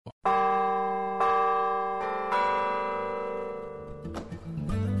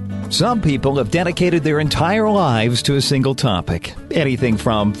Some people have dedicated their entire lives to a single topic. Anything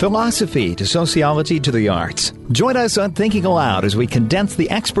from philosophy to sociology to the arts. Join us on Thinking Aloud as we condense the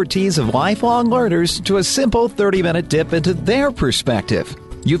expertise of lifelong learners to a simple 30-minute dip into their perspective.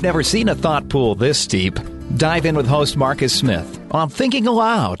 You've never seen a thought pool this deep. Dive in with host Marcus Smith on Thinking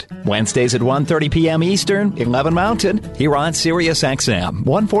Aloud, Wednesdays at 1:30 p.m. Eastern, 11 Mountain, here on Sirius XM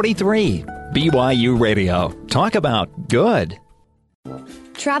 143, BYU Radio. Talk about good.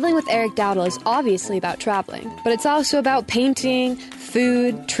 Traveling with Eric Dowdle is obviously about traveling, but it's also about painting,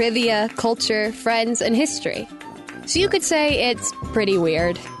 food, trivia, culture, friends, and history. So you could say it's pretty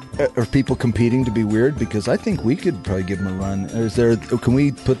weird. Are people competing to be weird? Because I think we could probably give them a run. Can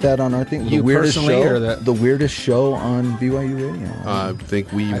we put that on our thing? You personally, or the weirdest show on BYU Radio? I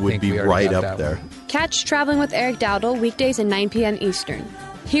think we would be right up there. Catch Traveling with Eric Dowdle weekdays at 9 p.m. Eastern.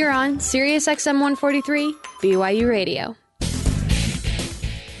 Here on Sirius XM 143, BYU Radio.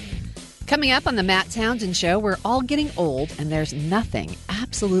 Coming up on the Matt Townsend Show, we're all getting old, and there's nothing,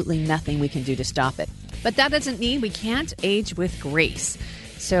 absolutely nothing we can do to stop it. But that doesn't mean we can't age with grace.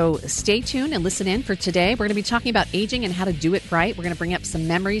 So stay tuned and listen in for today. We're going to be talking about aging and how to do it right. We're going to bring up some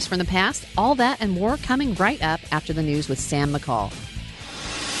memories from the past. All that and more coming right up after the news with Sam McCall.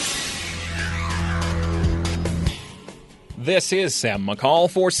 This is Sam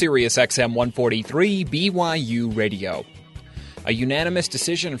McCall for Sirius XM 143 BYU Radio. A unanimous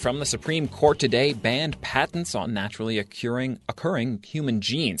decision from the Supreme Court today banned patents on naturally occurring human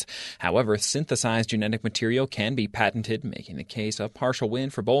genes. However, synthesized genetic material can be patented, making the case a partial win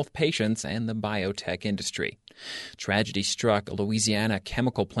for both patients and the biotech industry. Tragedy struck a Louisiana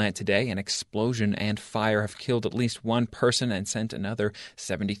chemical plant today. An explosion and fire have killed at least one person and sent another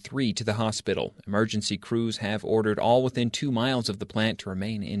 73 to the hospital. Emergency crews have ordered all within 2 miles of the plant to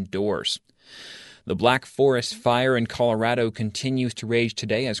remain indoors. The Black Forest fire in Colorado continues to rage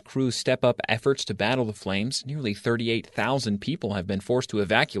today as crews step up efforts to battle the flames. Nearly 38,000 people have been forced to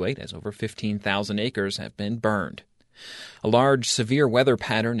evacuate as over 15,000 acres have been burned. A large, severe weather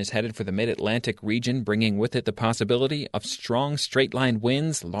pattern is headed for the mid-Atlantic region, bringing with it the possibility of strong straight-line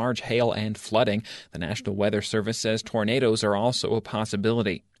winds, large hail, and flooding. The National Weather Service says tornadoes are also a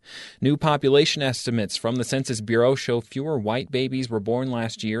possibility. New population estimates from the Census Bureau show fewer white babies were born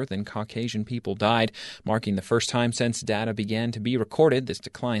last year than Caucasian people died. Marking the first time since data began to be recorded, this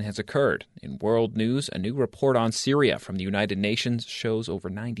decline has occurred. In world news, a new report on Syria from the United Nations shows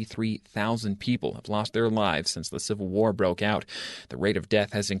over 93,000 people have lost their lives since the civil war broke out. The rate of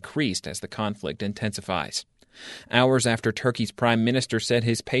death has increased as the conflict intensifies. Hours after Turkey's prime minister said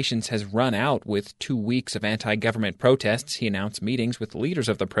his patience has run out with 2 weeks of anti-government protests, he announced meetings with leaders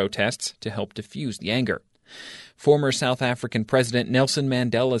of the protests to help diffuse the anger. Former South African President Nelson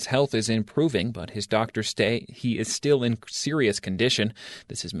Mandela's health is improving, but his doctors say he is still in serious condition.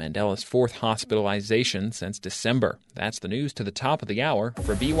 This is Mandela's 4th hospitalization since December. That's the news to the top of the hour.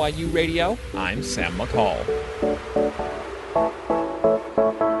 For BYU Radio, I'm Sam McCall.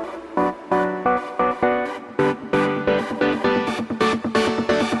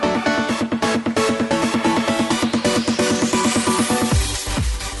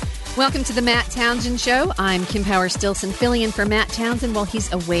 Welcome to the Matt Townsend Show. I'm Kim Power-Stilson, filling in for Matt Townsend while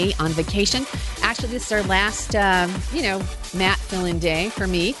he's away on vacation. Actually, this is our last, Matt fill-in day for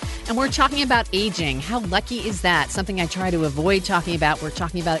me. And we're talking about aging. How lucky is that? Something I try to avoid talking about. We're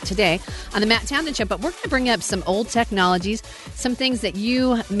talking about it today on the Matt Townsend Show. But we're going to bring up some old technologies, some things that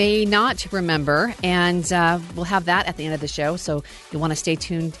you may not remember. And we'll have that at the end of the show. So you'll want to stay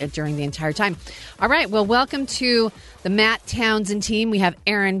tuned during the entire time. All right. Well, welcome to the Matt Townsend team. We have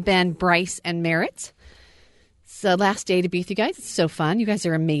Aaron, Ben, Bryce, and Merritt. It's the last day to be with you guys. It's so fun. You guys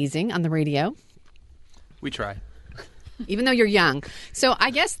are amazing on the radio. We try. Even though you're young. So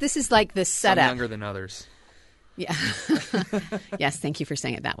I guess this is like the setup. Some younger than others. Yeah. Yes, thank you for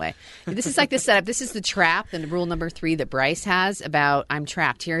saying it that way. This is like the setup. This is the trap and rule number 3 that Bryce has about I'm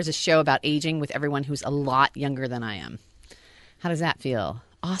trapped. Here's a show about aging with everyone who's a lot younger than I am. How does that feel?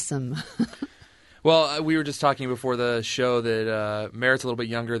 Awesome. Well, we were just talking before the show that Merritt's a little bit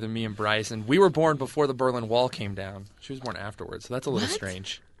younger than me and Bryce, and we were born before the Berlin Wall came down. She was born afterwards, so that's a little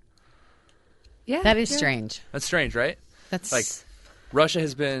strange. Yeah, that is strange. That's strange, right? That's like Russia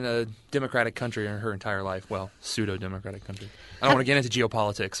has been a democratic country in her entire life. Well, pseudo-democratic country. I don't want to get into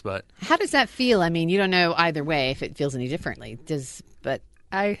geopolitics, but how does that feel? I mean, you don't know either way if it feels any differently. But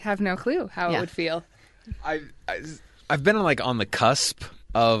I have no clue how it would feel. I've been on the cusp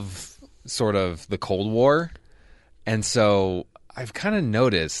of sort of the Cold War, and so I've kind of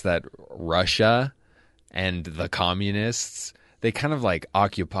noticed that Russia and the communists, they kind of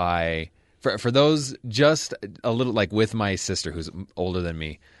occupy. For those just a little, with my sister who's older than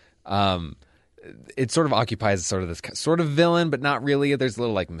me, it sort of occupies sort of this sort of villain, but not really. There's a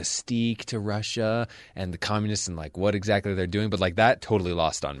little like mystique to Russia and the communists and like what exactly they're doing. But like that totally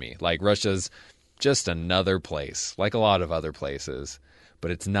lost on me. Like Russia's just another place, like a lot of other places,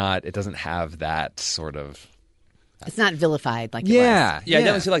 but it's not. It doesn't have that sort of. It's not vilified like it was. Yeah, I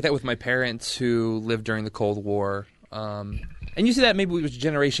definitely see like that with my parents who lived during the Cold War. And you see that maybe with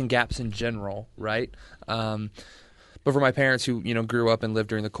generation gaps in general, right? But for my parents who, grew up and lived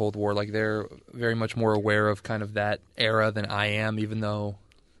during the Cold War, like they're very much more aware of kind of that era than I am, even though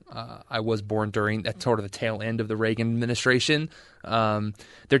I was born during that sort of the tail end of the Reagan administration. They're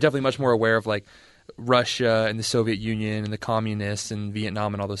definitely much more aware of like Russia and the Soviet Union and the communists and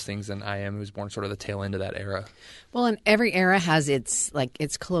Vietnam and all those things than I am, who was born sort of the tail end of that era. Well, and every era has its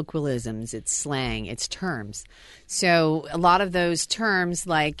colloquialisms, its slang, its terms. So a lot of those terms,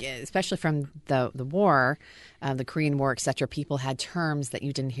 like especially from the war, the Korean War, et cetera, people had terms that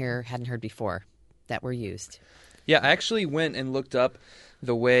you hadn't heard before that were used. Yeah, I actually went and looked up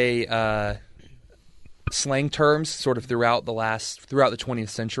the way slang terms sort of throughout the 20th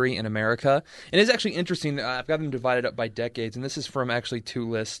century in America. And it's actually interesting. I've got them divided up by decades, and this is from actually two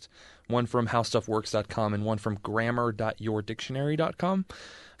lists, one from howstuffworks.com and one from grammar.yourdictionary.com.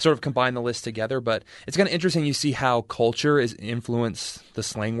 Sort of combine the lists together, but it's kind of interesting. You see how culture is influenced the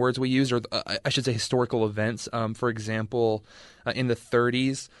slang words we use, or I should say historical events. For example, in the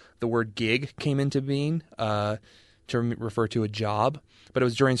 30s, the word gig came into being to refer to a job. But it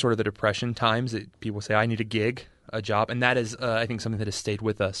was during sort of the Depression times that people say, I need a gig, a job. And that is, I think, something that has stayed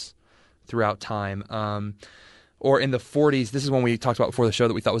with us throughout time. Or in the 40s, this is one we talked about before the show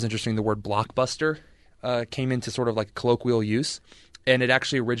that we thought was interesting. The word blockbuster came into sort of like colloquial use. And it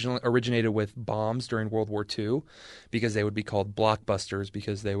actually originated with bombs during World War II because they would be called blockbusters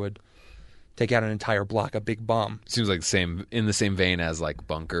because they would take out an entire block, a big bomb. Seems like in the same vein as like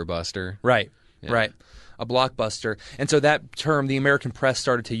bunker buster. Right, right. A blockbuster. And so that term, the American press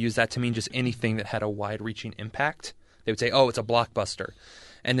started to use that to mean just anything that had a wide-reaching impact. They would say, oh, it's a blockbuster.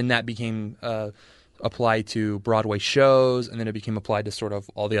 And then that became applied to Broadway shows, and then it became applied to sort of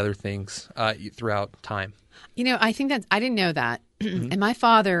all the other things throughout time. I think I didn't know that. And my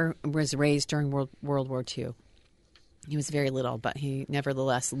father was raised during World War II. He was very little, but he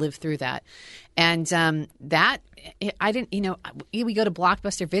nevertheless lived through that. And I didn't, we go to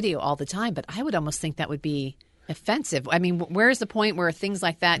Blockbuster Video all the time, but I would almost think that would be offensive. I mean, where's the point where things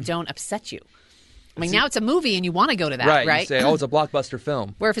like that don't upset you? I mean, now it's a movie and you want to go to that, right? You say, oh, it's a blockbuster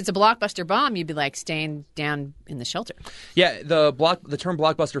film. Where if it's a blockbuster bomb, you'd be like staying down in the shelter. Yeah, the term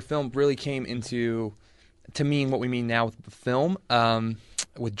blockbuster film really came to mean what we mean now with the film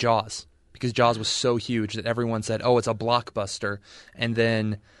with Jaws. Because Jaws was so huge that everyone said, oh, it's a blockbuster. And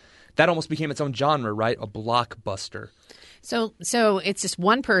then that almost became its own genre, right? A blockbuster. So it's just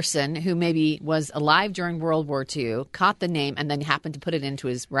one person who maybe was alive during World War II, caught the name, and then happened to put it into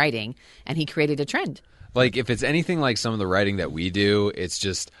his writing, and he created a trend. Like if it's anything like some of the writing that we do, it's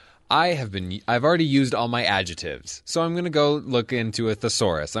just I've already used all my adjectives, so I'm going to go look into a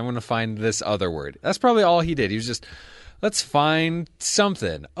thesaurus. I'm going to find this other word. That's probably all he did. He was just, let's find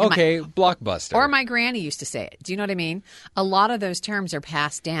something. Okay, blockbuster. Or my granny used to say it. Do you know what I mean? A lot of those terms are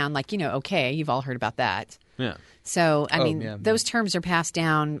passed down. Like, okay, you've all heard about that. Yeah. So, those terms are passed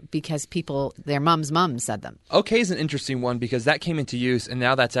down because their mom's said them. Okay is an interesting one because that came into use, and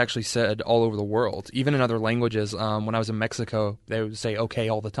now that's actually said all over the world, even in other languages. When I was in Mexico, they would say okay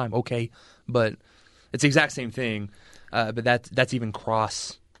all the time, okay, but it's the exact same thing. But that's even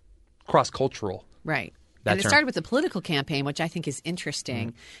cross-cultural. Right. And it started with the political campaign, which I think is interesting.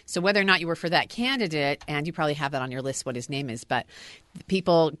 Mm-hmm. So whether or not you were for that candidate, and you probably have that on your list, what his name is, but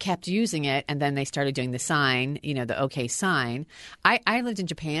people kept using it, and then they started doing the sign, the OK sign. I lived in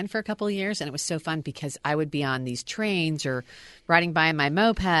Japan for a couple of years, and it was so fun because I would be on these trains or riding by on my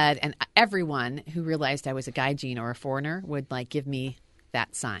moped, and everyone who realized I was a gaijin or a foreigner would give me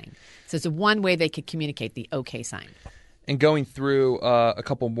that sign. So it's one way they could communicate, the OK sign. And going through a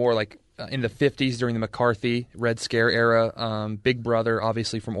couple more, in the 50s during the McCarthy Red Scare era, Big Brother,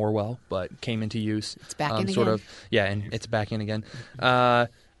 obviously from Orwell, but came into use. It's back in again. And it's back in again.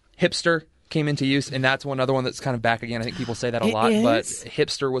 Hipster came into use, and that's another one that's kind of back again. I think people say that a lot, but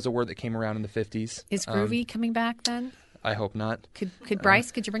hipster was a word that came around in the 50s. Is groovy coming back then? I hope not. Could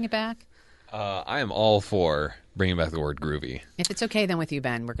Bryce, could you bring it back? I am all for bringing back the word groovy. If it's okay then with you,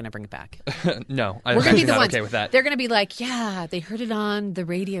 Ben, we're going to bring it back. No, we're going to be the ones okay with that. They're going to be like, yeah, they heard it on the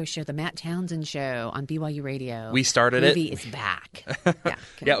radio show, the Matt Townsend show on BYU Radio. We started groovy is back.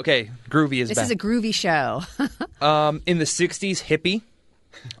 Yeah, okay. Groovy is back. This is a groovy show. In the 60s, hippie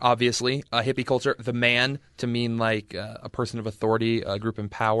obviously. Hippie culture, the man to mean like a person of authority, a group in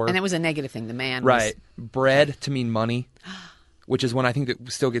power. And it was a negative thing, the man. Right. Bread to mean money, which is one I think that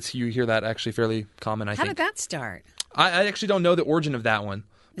still gets, you hear that actually fairly common, I think. How did that start? I actually don't know the origin of that one.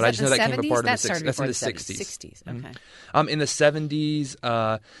 But I just know that 70s? came apart in the 60s. That's in the 60s. 60s. Okay. In the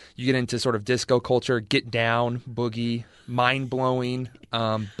 70s, you get into sort of disco culture, get down, boogie, mind-blowing,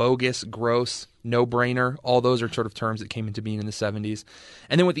 bogus, gross, no-brainer. All those are sort of terms that came into being in the 70s.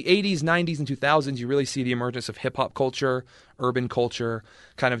 And then with the 80s, 90s, and 2000s, you really see the emergence of hip-hop culture, urban culture,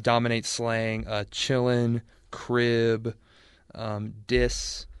 kind of dominates slang, chillin', crib,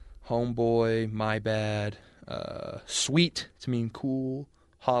 diss, homeboy, my bad, sweet to mean cool,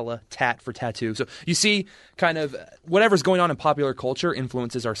 holla, tat for tattoo. So you see kind of whatever's going on in popular culture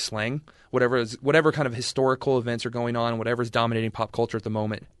influences our slang. Whatever kind of historical events are going on, whatever's dominating pop culture at the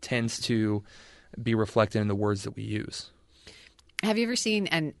moment tends to be reflected in the words that we use. Have you ever seen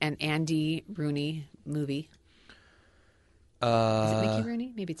an Andy Rooney movie? Is it Mickey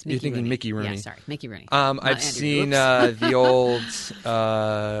Rooney? Maybe it's Mickey Rooney. You're thinking Mickey Rooney. Yeah, sorry. Mickey Rooney. I've seen the old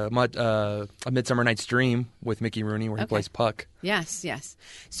A Midsummer Night's Dream with Mickey Rooney where he plays Puck. Yes, yes.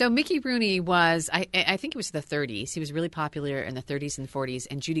 So Mickey Rooney was, I think it was the 30s. He was really popular in the 30s and 40s,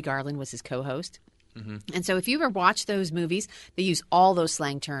 and Judy Garland was his co-host. Mm-hmm. And so if you ever watch those movies, they use all those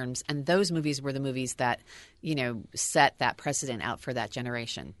slang terms, and those movies were the movies that, set that precedent out for that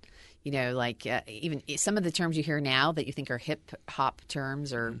generation. Like even some of the terms you hear now that you think are hip hop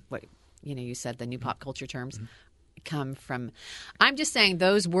terms or what, you said the new pop culture terms come from. I'm just saying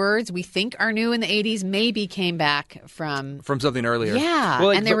those words we think are new in the 80s maybe came back from something earlier. Yeah, well,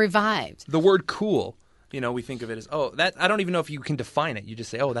 like and they revived. The word cool, we think of it as, that I don't even know if you can define it. You just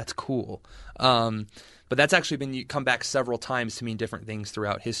say, oh, that's cool. But that's actually been come back several times to mean different things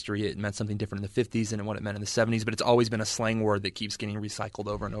throughout history. It meant something different in the 50s than what it meant in the 70s, but it's always been a slang word that keeps getting recycled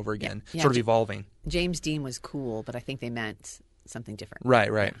over and over again, sort of evolving. James Dean was cool, but I think they meant something different.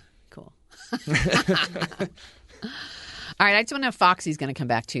 Right. Cool. All right, I just want to know if Foxy's going to come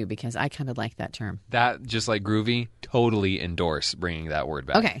back too, because I kind of like that term. That, just like groovy, totally endorse bringing that word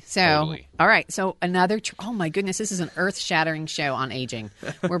back. Okay, so, totally. All right, so another, oh my goodness, this is an earth-shattering show on aging.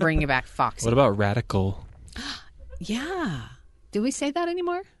 We're bringing back Foxy. What about radical? Yeah. Do we say that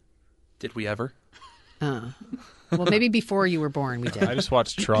anymore? Did we ever? Well, maybe before you were born we did. I just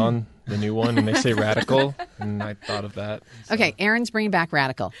watched Tron, the new one, and they say radical, and I thought of that. So. Okay, Aaron's bringing back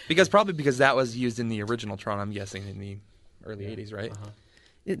radical. Because that was used in the original Tron, I'm guessing, in the early 80s, right?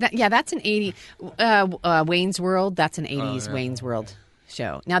 Uh-huh. That's an 80. Wayne's World, that's an 80s Wayne's World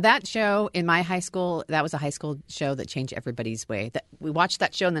show. Now, that show in my high school, that was a high school show that changed everybody's way. We watched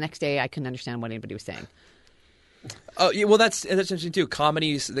that show, and the next day I couldn't understand what anybody was saying. Oh, yeah, well, that's interesting, too.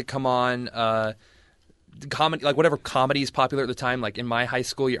 Comedies that come on, comedy, like whatever comedy is popular at the time, like in my high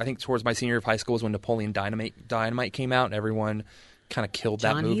school year, I think towards my senior year of high school was when Napoleon Dynamite came out, and everyone kind of killed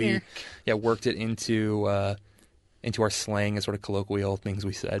that movie. Eder. Yeah, worked it into our slang and sort of colloquial things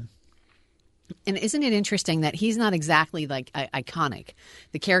we said. And isn't it interesting that he's not exactly like iconic?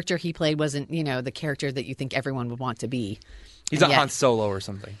 The character he played wasn't, the character that you think everyone would want to be. He's not Han Solo or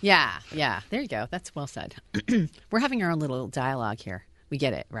something. Yeah. There you go. That's well said. We're having our own little dialogue here. We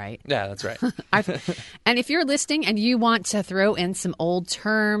get it, right? Yeah, that's right. And if you're listening and you want to throw in some old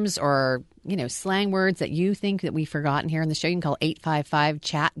terms or, slang words that you think that we've forgotten here in the show, you can call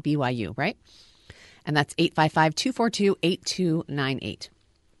 855-CHAT-BYU, right? And that's 855-242-8298.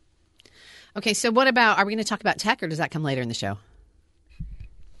 Okay, so what about, are we going to talk about tech or does that come later in the show?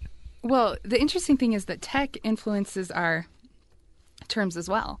 Well, the interesting thing is that tech influences our terms as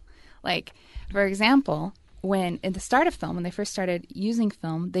well. Like, for example, when at the start of film, when they first started using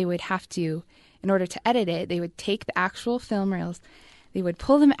film, they would have to, in order to edit it, they would take the actual film reels, they would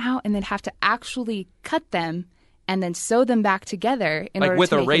pull them out and then have to actually cut them and then sew them back together. In order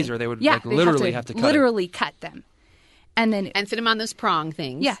with to a razor, they would literally have to cut literally cut them. And fit them on those prong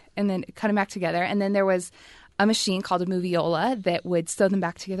things. Yeah, and then cut them back together. And then there was a machine called a moviola that would sew them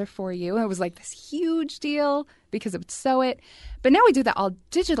back together for you. And it was like this huge deal because it would sew it. But now we do that all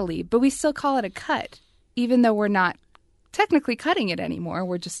digitally, but we still call it a cut, even though we're not technically cutting it anymore.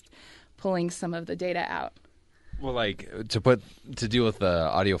 We're just pulling some of the data out. Well, like to deal with the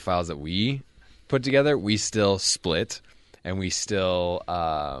audio files that we put together, we still split and we still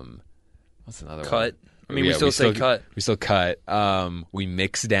what's another cut. one? I mean, we still say cut. We still cut. We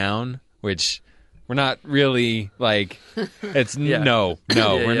mix down, which we're not really like. It's no,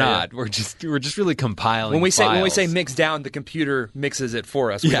 we're not. We're just really compiling. When we files. say mix down, the computer mixes it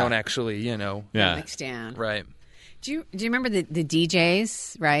for us. We don't actually, mix down. Right. Do you remember the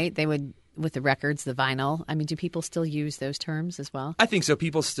DJs? Right, they would with the records, the vinyl. I mean, do people still use those terms as well? I think so.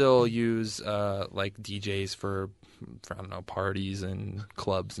 People still use like DJs for I don't know, parties and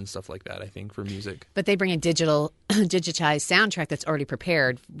clubs and stuff like that, I think, for music. But they bring a digitized soundtrack that's already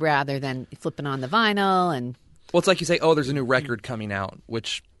prepared rather than flipping on the vinyl. And well, it's like you say, oh, there's a new record coming out,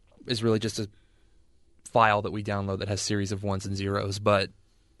 which is really just a file that we download that has series of ones and zeros, but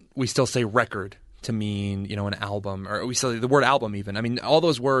we still say record to mean, you know, an album, or we say the word album even. I mean, all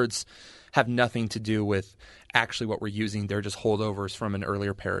those words have nothing to do with actually what we're using. They're just holdovers from an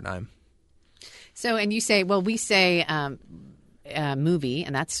earlier paradigm. So, and you say, well, we say movie,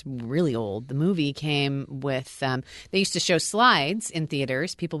 and that's really old. The movie came with, they used to show slides in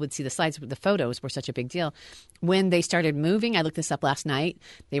theaters. People would see the slides, but the photos were such a big deal. When they started moving, I looked this up last night,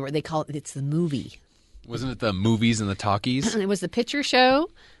 they call it's the movie. Wasn't it the movies and the talkies? It was the picture show,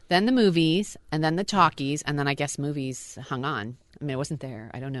 then the movies, and then the talkies, and then I guess movies hung on. I mean, it wasn't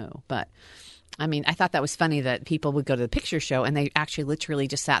there. I don't know. But, I mean, I thought that was funny that people would go to the picture show, and they actually literally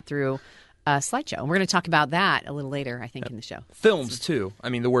just sat through a slideshow. And we're going to talk about that a little later, I think, in the show. Films, too. I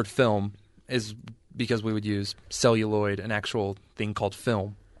mean, the word film is because we would use celluloid, an actual thing called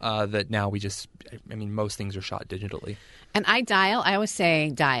film, that now we just, I mean, most things are shot digitally. And I always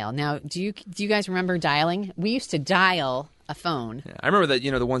say dial. Now, do you guys remember dialing? We used to dial a phone. Yeah, I remember that,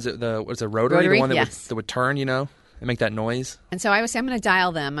 you know, the ones that, what's a rotary? The one that, yes. that would turn, you know, and make that noise. And so I always say, I'm going to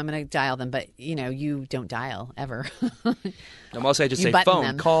dial them, but, you know, you don't dial ever. Mostly I just say phone,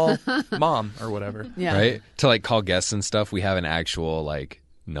 them. Call mom or whatever. Yeah. Right? To like call guests and stuff, we have an actual like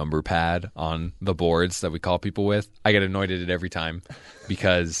number pad on the boards that we call people with. I get annoyed at it every time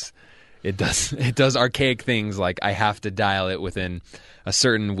because it does archaic things like I have to dial it within a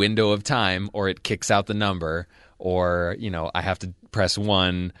certain window of time or it kicks out the number, or, you know, I have to press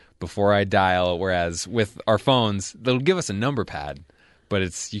 1 before I dial, whereas with our phones, they'll give us a number pad, but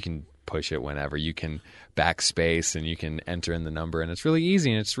you can push it whenever. You can backspace and you can enter in the number, and it's really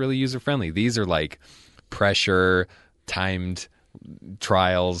easy and it's really user-friendly. These are like pressure, timed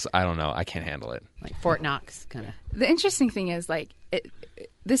trials. I don't know. I can't handle it. Like Fort Knox kind of. The interesting thing is, like,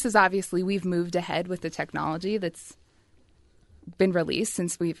 this is obviously we've moved ahead with the technology that's been released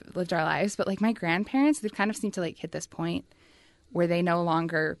since we've lived our lives. But like my grandparents, they've kind of seemed to like hit this point where they no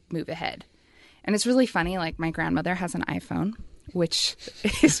longer move ahead. And it's really funny. Like my grandmother has an iPhone, which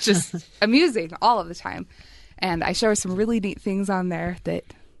is just amusing all of the time. And I show her some really neat things on there that,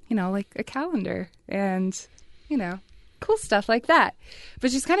 you know, like a calendar and, you know, cool stuff like that. But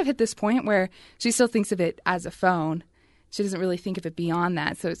she's kind of hit this point where she still thinks of it as a phone. She doesn't really think of it beyond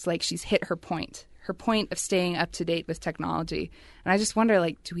that. So it's like she's hit her point of staying up to date with technology. And I just wonder,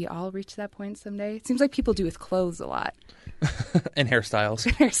 like, do we all reach that point someday? It seems like people do with clothes a lot. And hairstyles.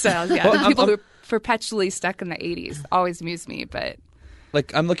 Yeah. Well, people who are perpetually stuck in the 80s always amuse me, but...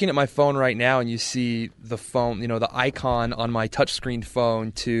 Like, I'm looking at my phone right now, and you see the phone, you know, the icon on my touchscreen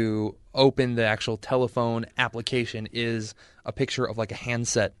phone to open the actual telephone application is a picture of, like, a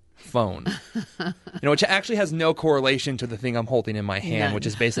handset phone. You know, which actually has no correlation to the thing I'm holding in my hand, which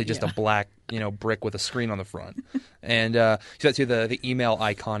is basically just a black, you know, brick with a screen on the front. And you see the email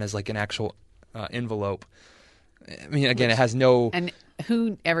icon is like an actual envelope. I mean, again, it has no... And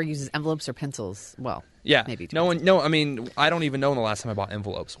who ever uses envelopes or pencils? Well, yeah, maybe. No one. No, I mean, I don't even know when the last time I bought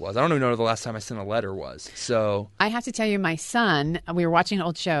envelopes was. I don't even know the last time I sent a letter was. So I have to tell you, my son, we were watching an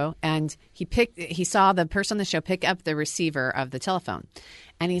old show, and he saw the person on the show pick up the receiver of the telephone.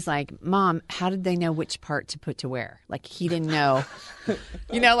 And he's like, Mom, how did they know which part to put to where? Like, he didn't know.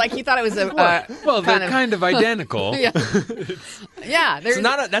 You know, like, he thought it was a... well, they're kind of identical. Yeah. Yeah.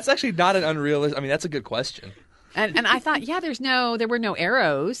 That's actually not an unrealistic... I mean, that's a good question. And I thought, there were no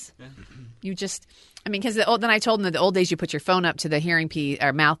arrows. You just... I mean, because then I told him that the old days you put your phone up to the hearing piece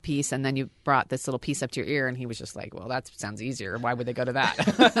or mouthpiece, and then you brought this little piece up to your ear, and he was just like, "Well, that sounds easier. Why would they go to that?"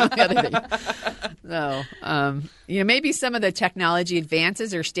 The other thing. So, you know, maybe some of the technology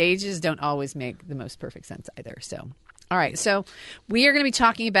advances or stages don't always make the most perfect sense either. So, all right. So, we are going to be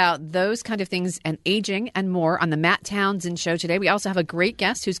talking about those kind of things and aging and more on the Matt Townsend Show today. We also have a great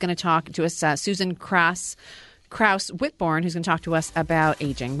guest who's going to talk to us, Susan Krause Whitborn, who's going to talk to us about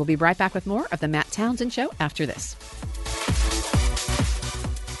aging. We'll be right back with more of the Matt Townsend Show after this.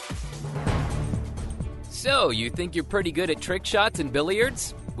 So, you think you're pretty good at trick shots and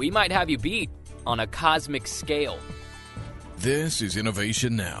billiards? We might have you beat on a cosmic scale. This is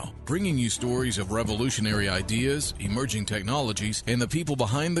Innovation Now, bringing you stories of revolutionary ideas, emerging technologies, and the people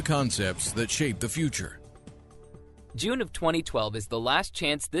behind the concepts that shape the future. June of 2012 is the last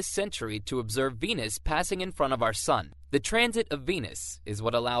chance this century to observe Venus passing in front of our sun. The transit of Venus is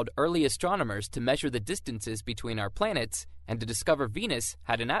what allowed early astronomers to measure the distances between our planets and to discover Venus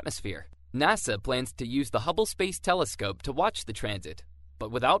had an atmosphere. NASA plans to use the Hubble Space Telescope to watch the transit,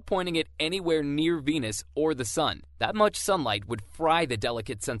 but without pointing it anywhere near Venus or the Sun. That much sunlight would fry the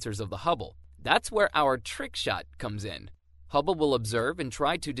delicate sensors of the Hubble. That's where our trick shot comes in. Hubble will observe and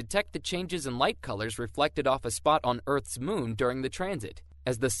try to detect the changes in light colors reflected off a spot on Earth's moon during the transit.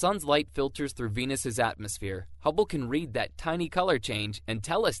 As the sun's light filters through Venus's atmosphere, Hubble can read that tiny color change and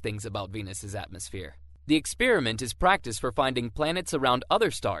tell us things about Venus's atmosphere. The experiment is practice for finding planets around other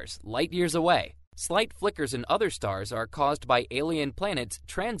stars, light years away. Slight flickers in other stars are caused by alien planets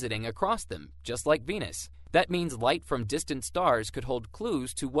transiting across them, just like Venus. That means light from distant stars could hold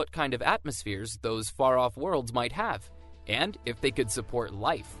clues to what kind of atmospheres those far-off worlds might have, and if they could support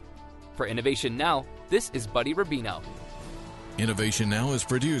life. For Innovation Now, this is Buddy Rubino. Innovation Now is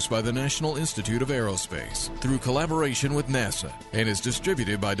produced by the National Institute of Aerospace through collaboration with NASA and is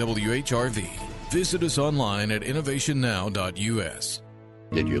distributed by WHRV. Visit us online at innovationnow.us.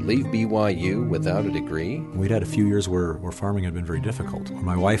 Did you leave BYU without a degree? We'd had a few years where farming had been very difficult.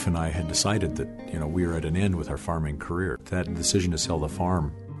 My wife and I had decided that, we were at an end with our farming career. That decision to sell the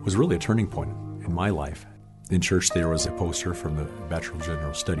farm was really a turning point in my life. In church, there was a poster from the Bachelor of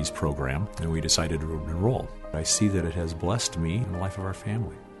General Studies program, and we decided to enroll. I see that it has blessed me and the life of our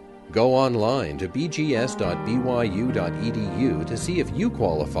family. Go online to bgs.byu.edu to see if you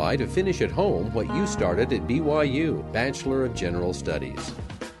qualify to finish at home what you started at BYU, Bachelor of General Studies.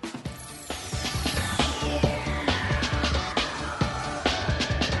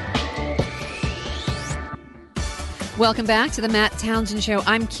 Welcome back to the Matt Townsend Show.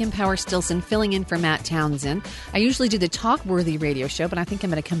 I'm Kim Power-Stilson, filling in for Matt Townsend. I usually do the Talkworthy radio show, but I think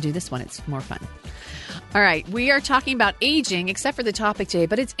I'm going to come do this one. It's more fun. All right, we are talking about aging, except for the topic today,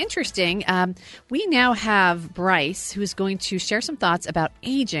 but it's interesting. We now have Bryce, who is going to share some thoughts about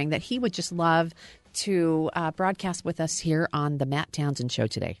aging that he would just love to broadcast with us here on the Matt Townsend Show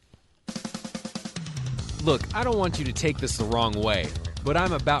today. Look, I don't want you to take this the wrong way, but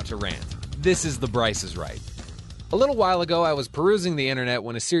I'm about to rant. This is The Bryce is Right. A little while ago, I was perusing the internet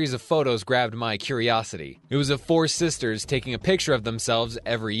when a series of photos grabbed my curiosity. It was of 4 sisters taking a picture of themselves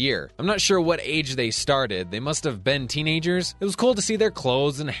every year. I'm not sure what age they started. They must have been teenagers. It was cool to see their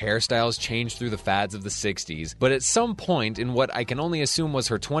clothes and hairstyles change through the fads of the 60s. But at some point in what I can only assume was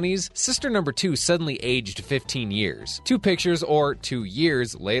her 20s, sister number 2 suddenly aged 15 years. 2 pictures, or 2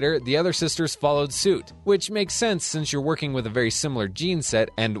 years later, the other sisters followed suit. Which makes sense since you're working with a very similar gene set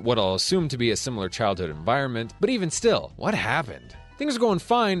and what I'll assume to be a similar childhood environment. But even still, what happened? Things are going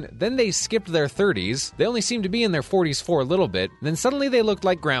fine, then they skipped their 30s, they only seemed to be in their 40s for a little bit, then suddenly they looked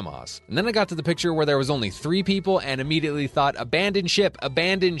like grandmas. And then I got to the picture where there was only 3 people and immediately thought, abandon ship,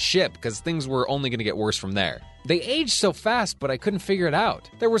 because things were only going to get worse from there. They aged so fast, but I couldn't figure it out.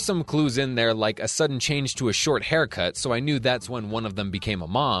 There were some clues in there, like a sudden change to a short haircut, so I knew that's when one of them became a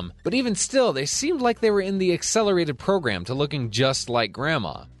mom. But even still, they seemed like they were in the accelerated program to looking just like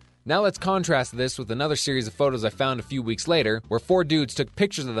grandma. Now let's contrast this with another series of photos I found a few weeks later, where 4 dudes took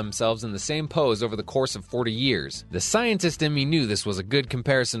pictures of themselves in the same pose over the course of 40 years. The scientist in me knew this was a good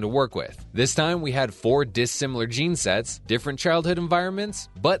comparison to work with. This time we had 4 dissimilar gene sets, different childhood environments,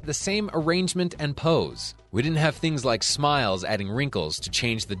 but the same arrangement and pose. We didn't have things like smiles adding wrinkles to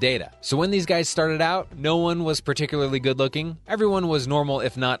change the data. So when these guys started out, no one was particularly good looking. Everyone was normal,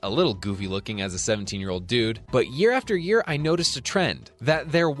 if not a little goofy looking as a 17-year-old dude. But year after year, I noticed a trend.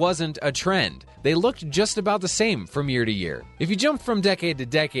 That there wasn't a trend. They looked just about the same from year to year. If you jumped from decade to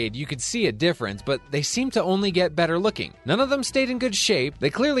decade, you could see a difference, but they seemed to only get better looking. None of them stayed in good shape. They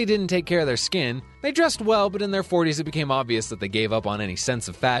clearly didn't take care of their skin. They dressed well, but in their 40s it became obvious that they gave up on any sense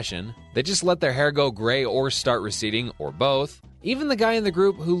of fashion. They just let their hair go gray or start receding, or both. Even the guy in the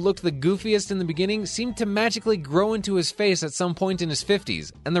group who looked the goofiest in the beginning seemed to magically grow into his face at some point in his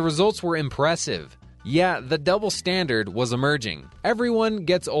 50s, and the results were impressive. Yeah, the double standard was emerging. Everyone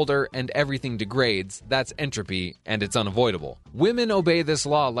gets older and everything degrades. That's entropy, and it's unavoidable. Women obey this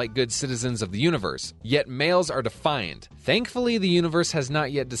law like good citizens of the universe, yet males are defiant. Thankfully, the universe has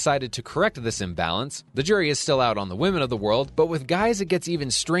not yet decided to correct this imbalance. The jury is still out on the women of the world, but with guys it gets even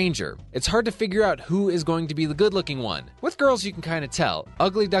stranger. It's hard to figure out who is going to be the good-looking one. With girls you can kind of tell.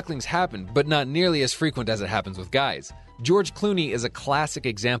 Ugly ducklings happen, but not nearly as frequent as it happens with guys. George Clooney is a classic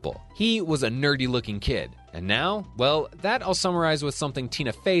example. He was a nerdy-looking kid. And now, well, that I'll summarize with something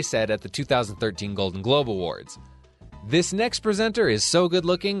Tina Fey said at the 2013 Golden Globe Awards. This next presenter is so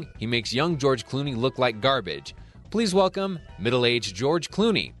good-looking, he makes young George Clooney look like garbage. Please welcome middle-aged George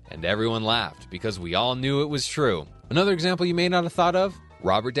Clooney. And everyone laughed, because we all knew it was true. Another example you may not have thought of,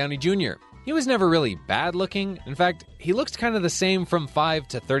 Robert Downey Jr. he was never really bad looking. In fact, he looked kind of the same from 5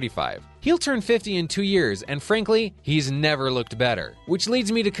 to 35. He'll turn 50 in 2 years, and frankly, he's never looked better. Which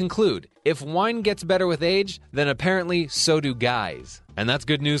leads me to conclude, if wine gets better with age, then apparently so do guys. And that's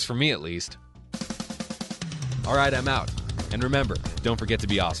good news for me, at least. All right, I'm out. And remember, don't forget to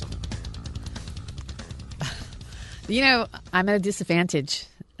be awesome. You know, I'm at a disadvantage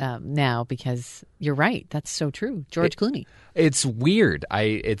now because you're right. That's so true. George Clooney. It's weird.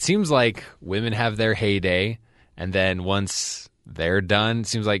 It seems like women have their heyday, and then once they're done, it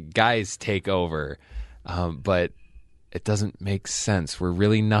seems like guys take over. But it doesn't make sense. We're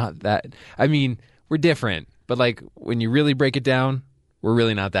really not that... I mean, we're different, but like when you really break it down, we're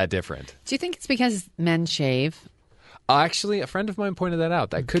really not that different. Do you think it's because men shave? Actually, a friend of mine pointed that out.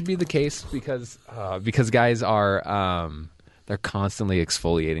 That could be the case because guys are they're constantly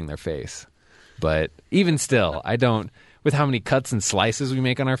exfoliating their face. But even still, I don't. With how many cuts and slices we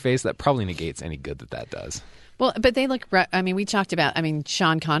make on our face, that probably negates any good that does. Well, but they look. I mean, we talked about. I mean,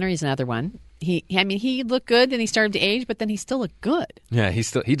 Sean Connery is another one. He looked good and he started to age, but then he still looked good. Yeah,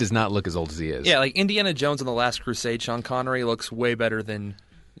 he does not look as old as he is. Yeah, like Indiana Jones and the Last Crusade, Sean Connery looks way better than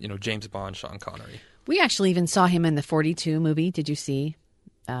James Bond, Sean Connery. We actually even saw him in the 42 movie. Did you see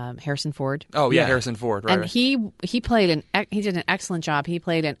Harrison Ford? Oh yeah, Harrison Ford. Right. And he did an excellent job. He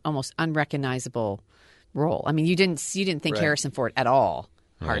played an almost unrecognizable role. I mean, you didn't think Harrison Ford at all,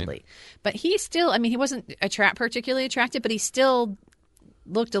 hardly. Right. But he still. I mean, he wasn't particularly attractive, but he still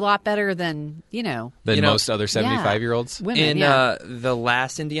looked a lot better than most other 75-year-olds. Women, in the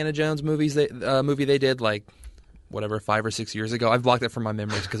last Indiana Jones movie they did, like whatever 5 or 6 years ago. I've blocked it from my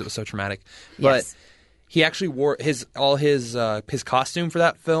memories because it was so traumatic. Yes. But he actually wore his costume for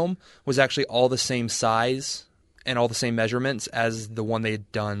that film was actually all the same size and all the same measurements as the one they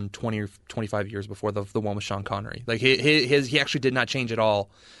had done 20 or 25 years before, the one with Sean Connery. Like he actually did not change at all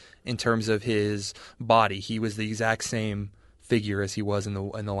in terms of his body. He was the exact same figure as he was in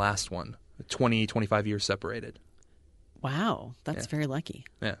the last one. 20, 25 years separated. Wow, that's very lucky.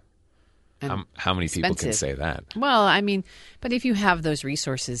 Yeah. How many people can say that? Well, I mean, but if you have those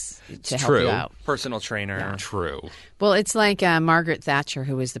resources to help you out. Personal trainer. Yeah. True. Well, it's like Margaret Thatcher,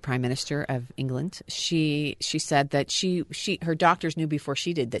 who was the Prime Minister of England. She said that her doctors knew before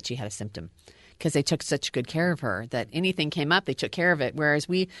she did that she had a symptom because they took such good care of her that anything came up, they took care of it. Whereas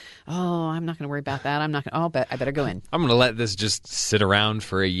I'm not going to worry about that. But I better go in. I'm going to let this just sit around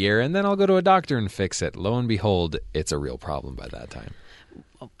for a year and then I'll go to a doctor and fix it. Lo and behold, it's a real problem by that time.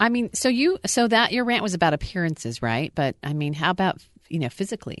 I mean, so that your rant was about appearances, right? But I mean, how about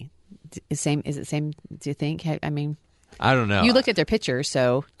physically? Is it same? Do you think? I mean, I don't know. You looked at their picture,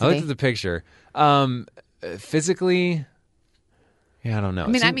 so I looked at the picture. Physically, yeah, I don't know.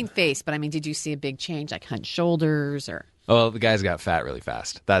 I mean face, but I mean, did you see a big change, like hunched shoulders or? Oh, the guys got fat really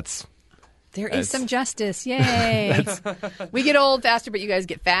fast. There is some justice. Yay. We get old faster, but you guys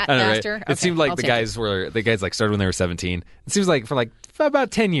get fat faster. Right? It seemed like the guys started when they were 17. It seems like for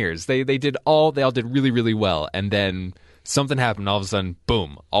about 10 years, they all did really, really well. And then something happened. All of a sudden,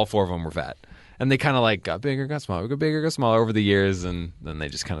 boom, all 4 of them were fat. And they kind of got bigger, got smaller, got bigger, got smaller over the years. And then they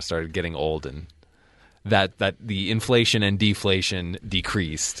just kind of started getting old. And that the inflation and deflation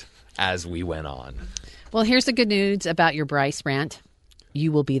decreased as we went on. Well, here's the good news about your Bryce rant.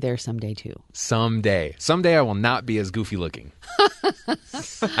 You will be there someday too. Someday I will not be as goofy looking,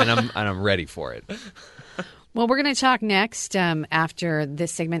 and I'm ready for it. Well, we're going to talk next after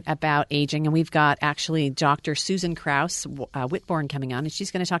this segment about aging, and we've got actually Dr. Susan Krause Whitbourne coming on, and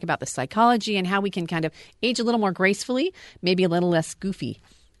she's going to talk about the psychology and how we can kind of age a little more gracefully, maybe a little less goofy.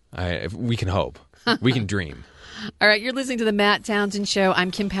 We can hope. We can dream. All right, you're listening to the Matt Townsend Show.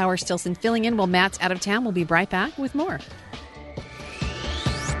 I'm Kim Power-Stilson filling in while Matt's out of town. We'll be right back with more.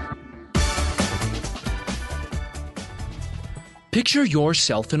 Picture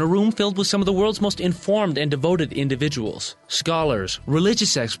yourself in a room filled with some of the world's most informed and devoted individuals, scholars,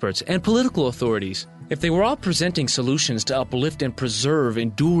 religious experts, and political authorities. If they were all presenting solutions to uplift and preserve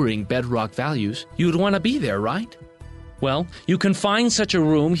enduring bedrock values, you'd want to be there, right? Well, you can find such a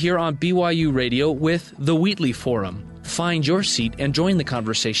room here on BYU Radio with the Wheatley Forum. Find your seat and join the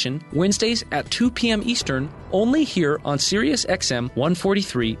conversation Wednesdays at 2 p.m. Eastern, only here on Sirius XM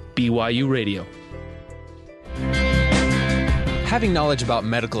 143 BYU Radio. having knowledge about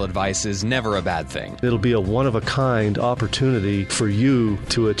medical advice is never a bad thing. It'll be a one-of-a-kind opportunity for you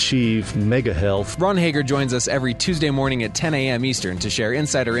to achieve mega health. Ron Hager joins us every Tuesday morning at 10 a.m. Eastern to share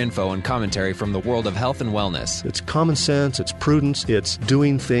insider info and commentary from the world of health and wellness. It's common sense, it's prudence, it's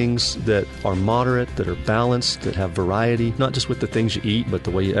doing things that are moderate, that are balanced, that have variety, not just with the things you eat, but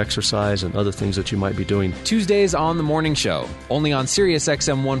the way you exercise and other things that you might be doing. Tuesdays on The Morning Show, only on Sirius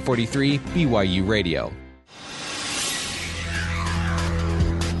XM 143 BYU Radio.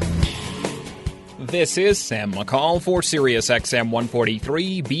 This is Sam McCall for Sirius XM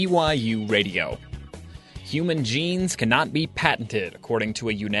 143 BYU Radio. Human genes cannot be patented. According to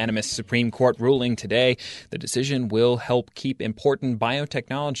a unanimous Supreme Court ruling today, the decision will help keep important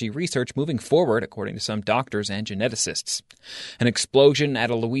biotechnology research moving forward, according to some doctors and geneticists. An explosion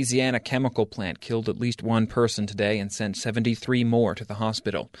at a Louisiana chemical plant killed at least one person today and sent 73 more to the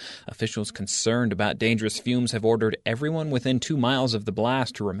hospital. Officials concerned about dangerous fumes have ordered everyone within 2 miles of the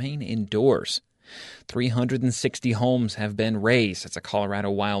blast to remain indoors. 360 homes have been razed as a Colorado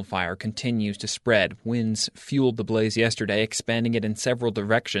wildfire continues to spread. Winds fueled the blaze yesterday, expanding it in several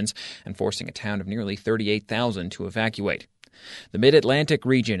directions and forcing a town of nearly 38,000 to evacuate. The Mid-Atlantic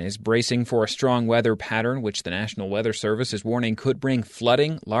region is bracing for a strong weather pattern, which the National Weather Service is warning could bring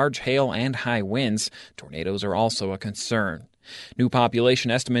flooding, large hail, and high winds. Tornadoes are also a concern. New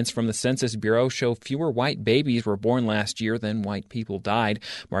population estimates from the Census Bureau show fewer white babies were born last year than white people died,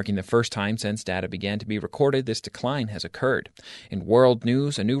 marking the first time since data began to be recorded this decline has occurred. In world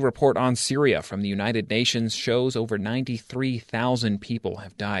news, a new report on Syria from the United Nations shows over 93,000 people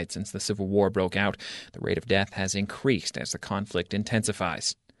have died since the civil war broke out. The rate of death has increased as the conflict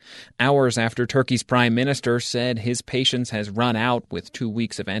intensifies. Hours after Turkey's prime minister said his patience has run out with 2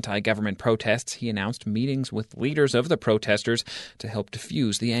 weeks of anti-government protests, he announced meetings with leaders of the protesters to help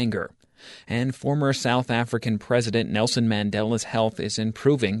diffuse the anger. And former South African President Nelson Mandela's health is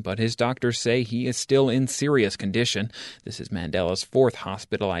improving, but his doctors say he is still in serious condition. This is Mandela's 4th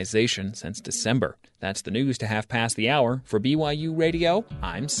hospitalization since December. That's the news to half past the hour. For BYU Radio,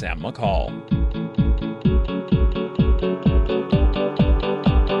 I'm Sam McCall.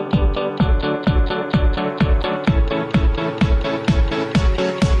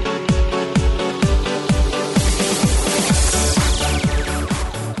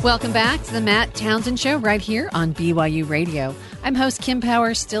 Welcome back to the Matt Townsend Show right here on BYU Radio. I'm host Kim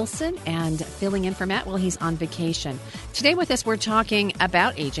Power-Stilson and filling in for Matt while he's on vacation. Today with us, we're talking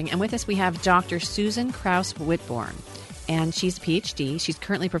about aging, and with us we have Dr. Susan Kraus-Whitbourne. And she's a PhD. She's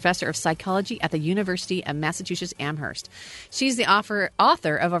currently professor of psychology at the University of Massachusetts Amherst. She's the author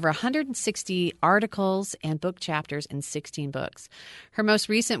of over 160 articles and book chapters in 16 books. Her most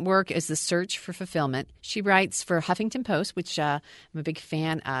recent work is The Search for Fulfillment. She writes for Huffington Post, which I'm a big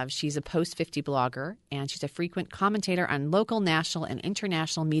fan of. She's a post-50 blogger, and she's a frequent commentator on local, national, and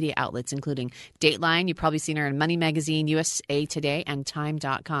international media outlets, including Dateline. You've probably seen her in Money Magazine, USA Today, and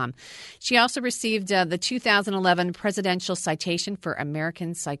Time.com. She also received the 2011 Presidential Citation for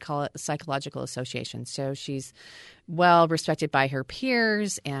American Psychological Association. So she's well respected by her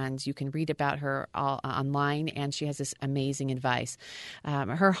peers, and you can read about her all online, and she has this amazing advice.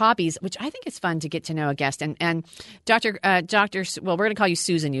 Her hobbies, which I think is fun to get to know a guest. And Dr. Well, we're going to call you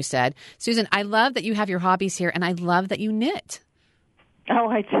Susan, you said. Susan, I love that you have your hobbies here, and I love that you knit. Oh,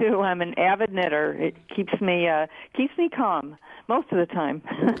 I do. I'm an avid knitter. It keeps me calm most of the time.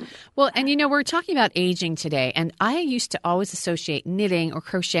 Well, and we're talking about aging today, and I used to always associate knitting or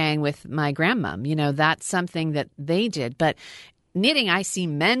crocheting with my grandmom. That's something that they did. But knitting, I see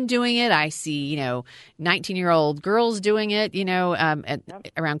men doing it. I see, 19-year-old girls doing it,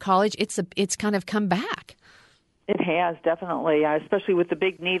 around college. It's kind of come back. It has, definitely, especially with the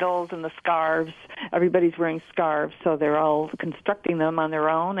big needles and the scarves. Everybody's wearing scarves, so they're all constructing them on their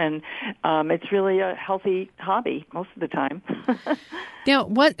own, and it's really a healthy hobby most of the time. Now,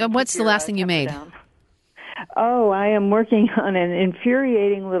 what's the last thing you made? Oh, I am working on an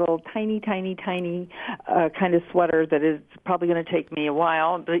infuriating little tiny kind of sweater that is probably going to take me a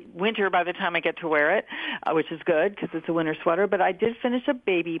while. The winter by the time I get to wear it, which is good because it's a winter sweater. But I did finish a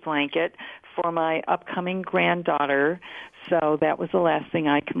baby blanket for my upcoming granddaughter. So that was the last thing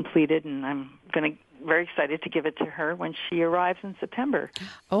I completed, and I'm very excited to give it to her when she arrives in September.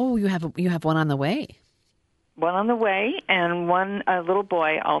 Oh, you have one on the way. One on the way, and a little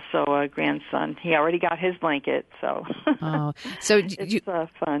boy, also a grandson. He already got his blanket, so oh, so it's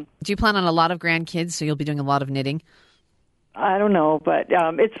fun. Do you plan on a lot of grandkids? So you'll be doing a lot of knitting. I don't know, but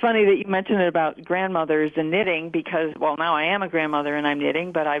it's funny that you mentioned it about grandmothers and knitting because, well, now I am a grandmother and I'm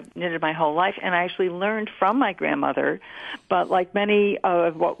knitting, but I've knitted my whole life, and I actually learned from my grandmother. But like many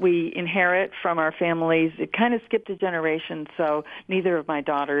of what we inherit from our families, it kind of skipped a generation, so neither of my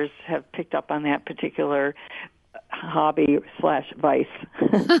daughters have picked up on that particular hobby/vice.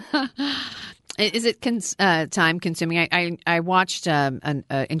 Is it time consuming? I watched an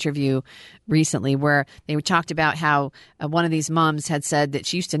interview recently where they talked about how one of these moms had said that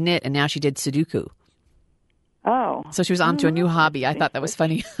she used to knit and now she did Sudoku. Oh. So she was on to a new hobby. I thought that was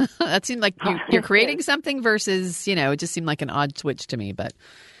funny. That seemed like you're creating something versus, it just seemed like an odd switch to me, but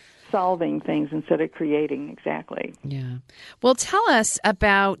solving things instead of creating, exactly. Yeah. Well, tell us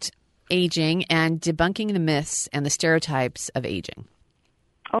about aging and debunking the myths and the stereotypes of aging.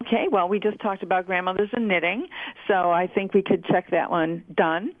 Okay, well, we just talked about grandmothers and knitting, so I think we could check that one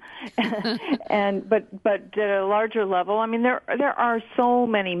done. But at a larger level, I mean, there are so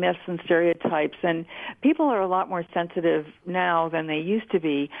many myths and stereotypes, and people are a lot more sensitive now than they used to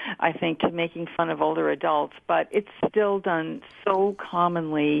be, I think, to making fun of older adults. But it's still done so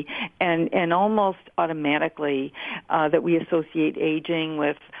commonly and almost automatically that we associate aging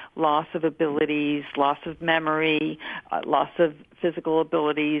with loss of abilities, loss of memory, loss of physical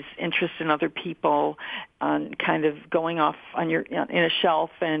abilities, interest in other people, kind of going off on in a shelf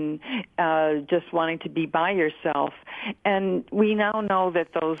and just wanting to be by yourself. And we now know that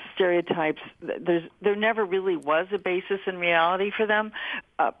those stereotypes, there never really was a basis in reality for them,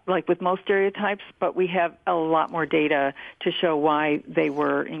 like with most stereotypes, but we have a lot more data to show why they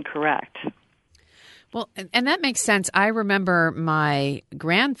were incorrect. Well, and that makes sense. I remember my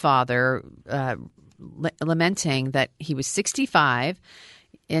grandfather lamenting that he was 65,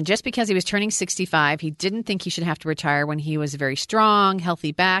 and just because he was turning 65, he didn't think he should have to retire when he was very strong,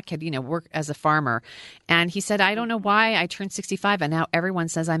 healthy back, had worked as a farmer. And he said, I don't know why I turned 65, and now everyone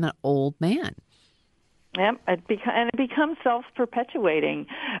says I'm an old man. Yeah, it becomes self-perpetuating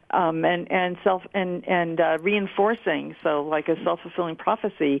and reinforcing. So, like a self-fulfilling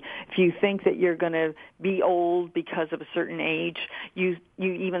prophecy. If you think that you're going to be old because of a certain age, you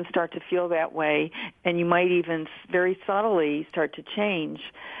even start to feel that way, and you might even very subtly start to change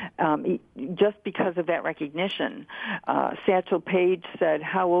just because of that recognition. Satchel Paige said,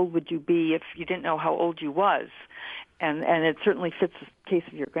 "How old would you be if you didn't know how old you was?" And it certainly fits the case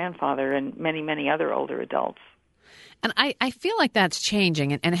of your grandfather and many, many other older adults. And I feel like that's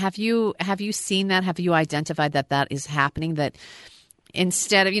changing. And have you seen that? Have you identified that is happening? That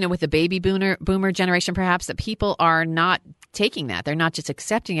instead of, with the baby boomer generation, perhaps, that people are not taking that. They're not just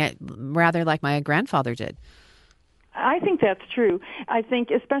accepting it, rather like my grandfather did. I think that's true. I think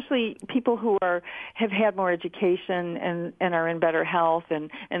especially people who have had more education and are in better health,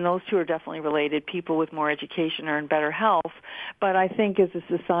 and those two are definitely related. People with more education are in better health. But I think as a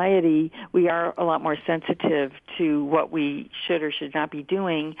society, we are a lot more sensitive to what we should or should not be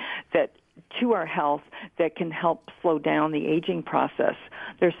doing to our health that can help slow down the aging process.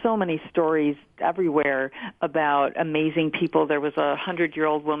 There's so many stories everywhere about amazing people. There was a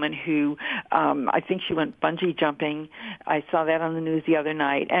 100-year-old woman who, I think she went bungee jumping. I saw that on the news the other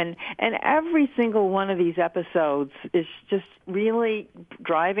night. And every single one of these episodes is just really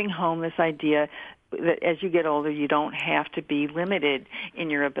driving home this idea that as you get older, you don't have to be limited in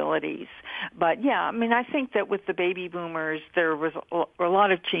your abilities. But yeah, I mean, I think that with the baby boomers, there was a lot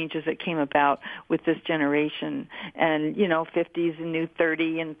of changes that came about with this generation. And, 50's the new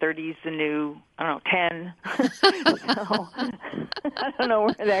 30 and 30's the new, 10. So I don't know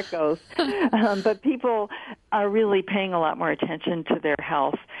where that goes. But people are really paying a lot more attention to their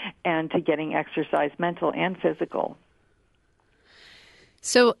health and to getting exercise, mental and physical.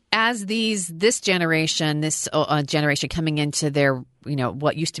 So as this generation coming into their,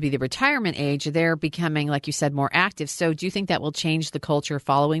 what used to be the retirement age, they're becoming, like you said, more active. So do you think that will change the culture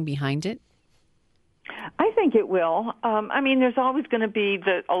following behind it? I think it will. There's always going to be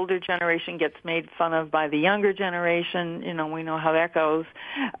the older generation gets made fun of by the younger generation. We know how that goes.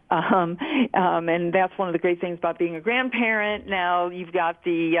 And that's one of the great things about being a grandparent. Now you've got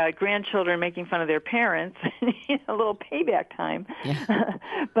the grandchildren making fun of their parents. A little payback time. Yeah.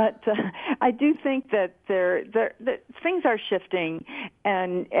 But I do think that that things are shifting,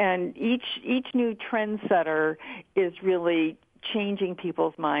 and each new trendsetter is really changing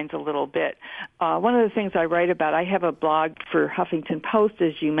people's minds a little bit. One of the things I write about, I have a blog for Huffington Post,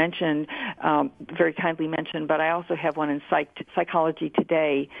 as you mentioned, very kindly mentioned, but I also have one in Psychology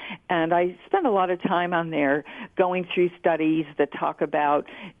Today, and I spend a lot of time on there going through studies that talk about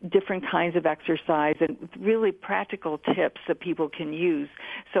different kinds of exercise and really practical tips that people can use.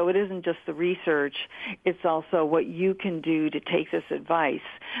 So it isn't just the research, it's also what you can do to take this advice.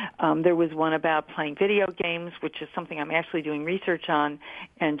 There was one about playing video games, which is something I'm actually doing research on,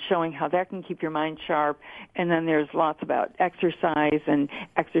 and showing how that can keep your mind sharp. And then there's lots about exercise and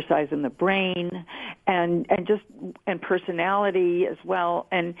exercise in the brain, and personality as well,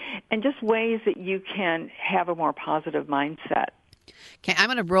 and just ways that you can have a more positive mindset. Okay, I'm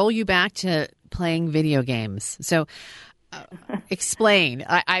going to roll you back to playing video games. So explain.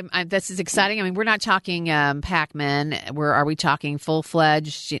 This is exciting. I mean, we're not talking Pac-Man. Are we talking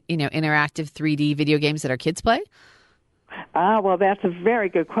full-fledged, interactive 3D video games that our kids play? Well, that's a very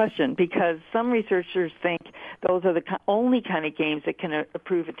good question, because some researchers think those are the only kind of games that can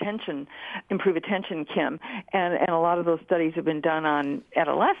improve attention, Kim. And a lot of those studies have been done on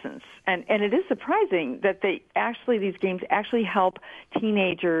adolescents. And it is surprising that these games actually help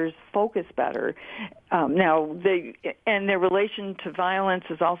teenagers focus better. Now, their relation to violence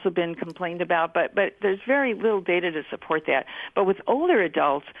has also been complained about, but there's very little data to support that. But with older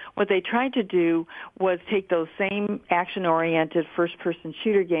adults, what they tried to do was take those same action-oriented first-person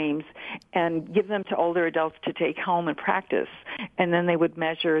shooter games and give them to older adults to take home and practice, and then they would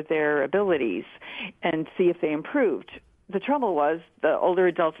measure their abilities and see if they improved. The trouble was the older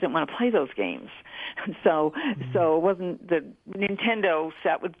adults didn't want to play those games. So it wasn't, the Nintendo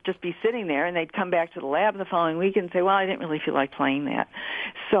set would just be sitting there, and they'd come back to the lab the following week and say, well, I didn't really feel like playing that.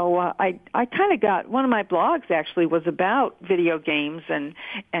 So I kind of got, one of my blogs actually was about video games and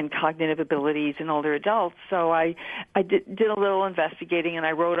cognitive abilities in older adults. So I did a little investigating, and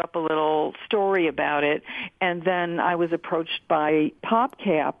I wrote up a little story about it. And then I was approached by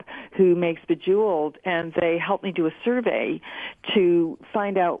PopCap, who makes Bejeweled, and they helped me do a survey to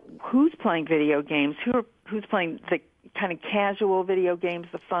find out who's playing video games, who's playing the kind of casual video games,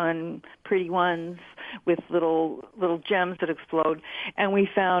 the fun, pretty ones with little gems that explode. And we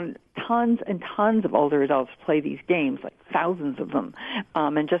found tons and tons of older adults play these games, like thousands of them.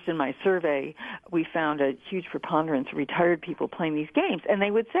 And just in my survey, we found a huge preponderance of retired people playing these games. And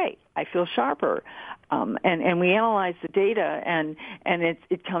they would say, I feel sharper. And we analyzed the data, and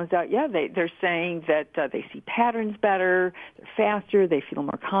it comes out, they're saying that they see patterns better, they're faster, they feel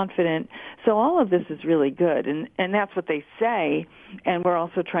more confident. So all of this is really good, and that's what they say, and we're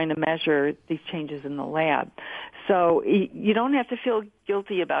also trying to measure these changes in the lab. So you don't have to feel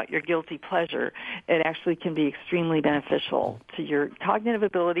guilty about your guilty pleasure. It actually can be extremely beneficial to your cognitive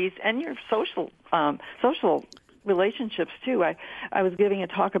abilities and your social relationships too. I was giving a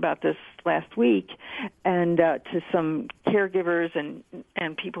talk about this last week, and to some caregivers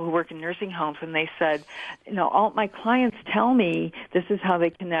and people who work in nursing homes, and they said, all my clients tell me this is how they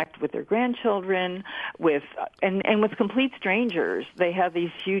connect with their grandchildren, and with complete strangers. They have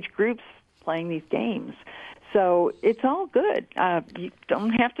these huge groups playing these games. So it's all good. You don't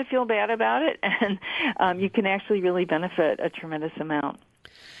have to feel bad about it, and you can actually really benefit a tremendous amount.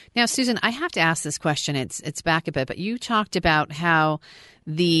 Now, Susan, I have to ask this question. It's back a bit, but you talked about how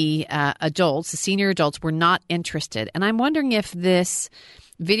the adults, the senior adults, were not interested. And I'm wondering if this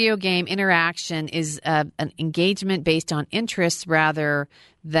video game interaction is an engagement based on interests rather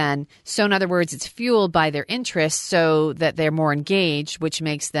than, so in other words, it's fueled by their interests so that they're more engaged, which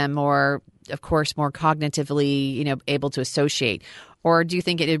makes them more, of course, more cognitively, able to associate. Or do you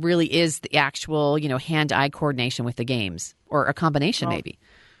think it really is the actual, hand-eye coordination with the games, or a combination maybe?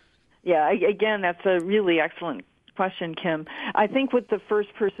 Yeah, again, that's a really excellent question, Kim. I think with the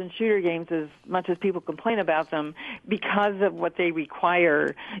first-person shooter games, as much as people complain about them, because of what they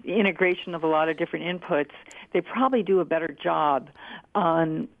require, the integration of a lot of different inputs, they probably do a better job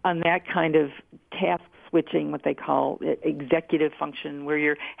on that kind of task switching, what they call executive function, where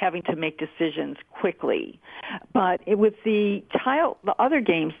you're having to make decisions quickly. But with the other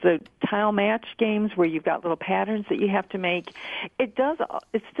games, the tile match games, where you've got little patterns that you have to make, it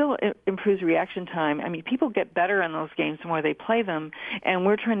still improves reaction time. I mean, people get better on those games the more they play them, and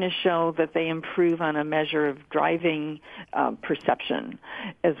we're trying to show that they improve on a measure of driving perception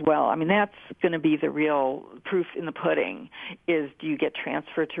as well. I mean, that's going to be the real proof in the pudding, is do you get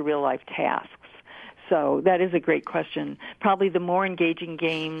transferred to real-life tasks? So that is a great question. Probably the more engaging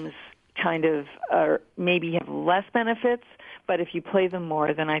games kind of maybe have less benefits, But if you play them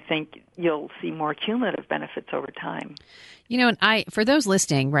more, then I think you'll see more cumulative benefits over time. You know, and for those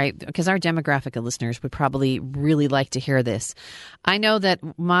listening, right, because our demographic of listeners would probably really like to hear this. I know that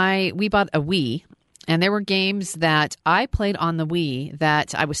we bought a Wii, and there were games that I played on the Wii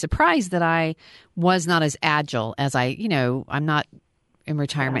that I was surprised that I was not as agile as I'm not in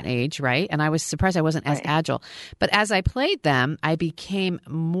retirement age, right? And I was surprised I wasn't as agile. But as I played them, I became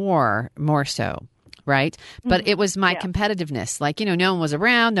more so. Right. But it was my competitiveness. Like, no one was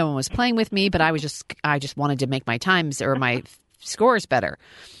around. No one was playing with me. But I just wanted to make my times or my scores better.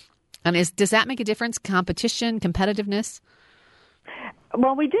 And does that make a difference? Competition, competitiveness?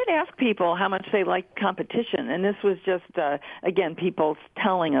 Well, we did ask people how much they liked competition, and this was just, again, people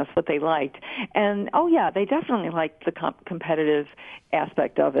telling us what they liked. And, they definitely liked the competitive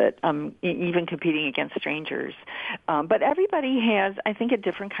aspect of it, even competing against strangers. But everybody has, I think, a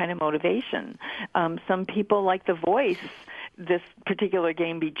different kind of motivation. Some people like the voice. This particular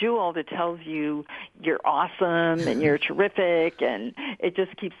game, Bejeweled, it tells you you're awesome and you're terrific, and it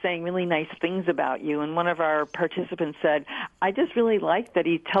just keeps saying really nice things about you. And one of our participants said, I just really like that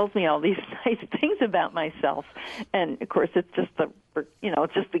he tells me all these nice things about myself. And, of course, it's just the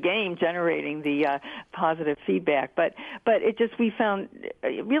game generating the positive feedback. But we found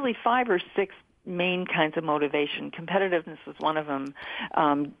really 5 or 6 main kinds of motivation. Competitiveness was one of them.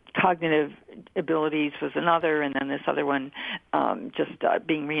 Cognitive abilities was another, and then this other one,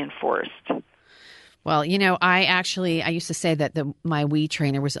 being reinforced. Well, I used to say that my Wii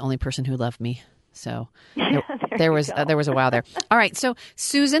trainer was the only person who loved me. So there was a wow there. All right. So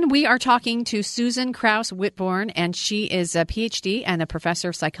Susan, we are talking to Susan Kraus Whitbourne, and she is a PhD and a professor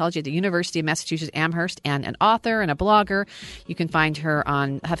of psychology at the University of Massachusetts Amherst, and an author and a blogger. You can find her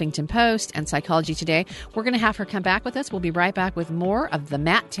on Huffington Post and Psychology Today. We're going to have her come back with us. We'll be right back with more of the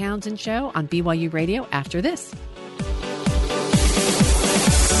Matt Townsend Show on BYU Radio after this.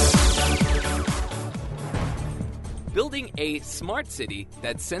 Building a smart city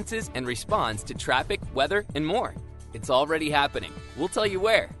that senses and responds to traffic, weather, and more. It's already happening. We'll tell you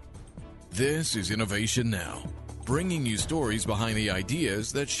where. This is Innovation Now, bringing you stories behind the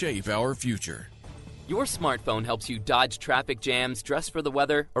ideas that shape our future. Your smartphone helps you dodge traffic jams, dress for the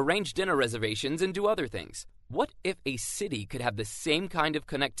weather, arrange dinner reservations, and do other things. What if a city could have the same kind of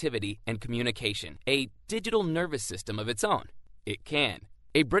connectivity and communication, a digital nervous system of its own? It can.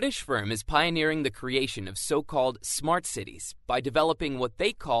 A British firm is pioneering the creation of so-called smart cities by developing what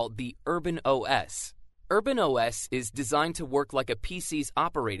they call the Urban OS. Urban OS is designed to work like a PC's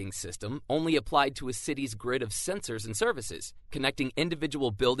operating system, only applied to a city's grid of sensors and services, connecting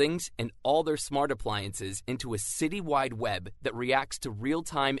individual buildings and all their smart appliances into a city-wide web that reacts to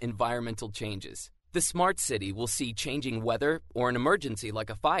real-time environmental changes. The smart city will see changing weather or an emergency like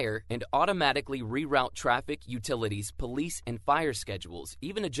a fire and automatically reroute traffic, utilities, police, and fire schedules,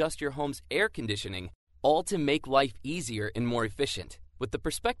 even adjust your home's air conditioning, all to make life easier and more efficient. With the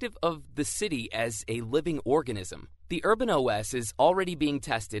perspective of the city as a living organism, the Urban OS is already being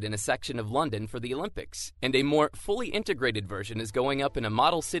tested in a section of London for the Olympics, and a more fully integrated version is going up in a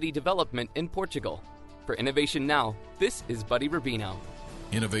model city development in Portugal. For Innovation Now, this is Buddy Rubino.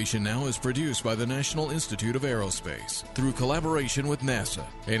 Innovation Now is produced by the National Institute of Aerospace through collaboration with NASA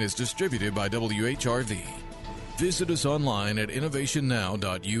and is distributed by WHRV. Visit us online at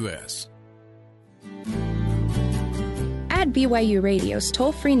innovationnow.us. Add BYU Radio's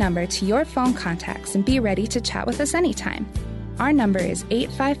toll-free number to your phone contacts and be ready to chat with us anytime. Our number is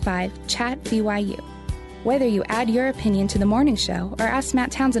 855-CHAT-BYU. Whether you add your opinion to the morning show or ask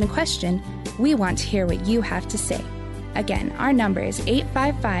Matt Townsend a question, we want to hear what you have to say. Again, our number is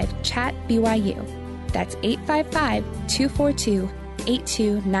 855-CHAT-BYU. That's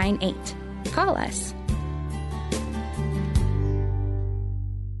 855-242-8298. Call us.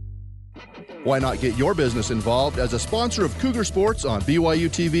 Why not get your business involved as a sponsor of Cougar Sports on BYU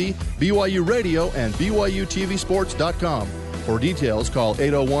TV, BYU Radio, and BYUTVSports.com. For details, call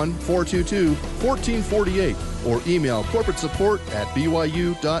 801-422-1448 or email corporate support at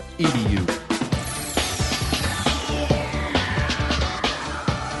byu.edu.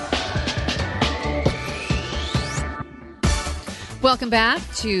 Welcome back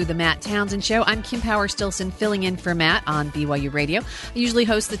to the Matt Townsend Show. I'm Kim Power-Stilson, filling in for Matt on BYU Radio. I usually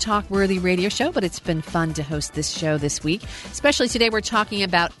host the Talk-Worthy radio show, but it's been fun to host this show this week. Especially today, we're talking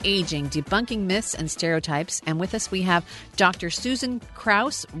about aging, debunking myths and stereotypes. And with us, we have Dr. Susan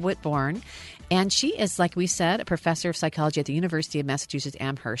Kraus Whitbourne. And she is, like we said, a professor of psychology at the University of Massachusetts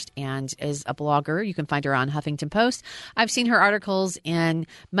Amherst and is a blogger. You can find her on Huffington Post. I've seen her articles in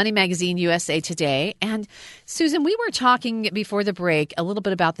Money Magazine, USA Today. And Susan, we were talking before the break a little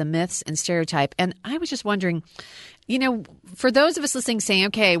bit about the myths and stereotype. And I was just wondering, for those of us listening saying,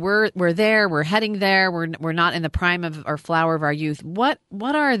 okay, we're there, we're heading there, we're not in the prime of our flower of our youth. What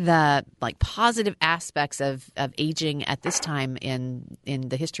are the positive aspects of aging at this time in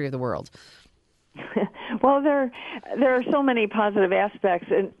the history of the world? Well, there are so many positive aspects,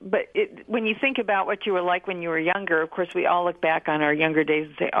 but when you think about what you were like when you were younger, of course, we all look back on our younger days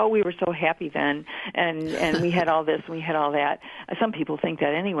and say, "Oh, we were so happy then, and we had all this, and we had all that." Some people think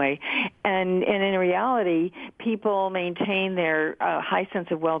that anyway, and in reality, people maintain their high sense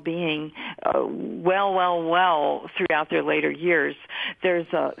of well-being well throughout their later years. There's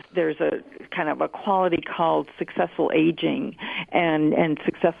a kind of a quality called successful aging and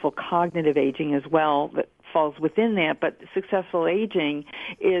successful cognitive aging as well that falls within that, but successful aging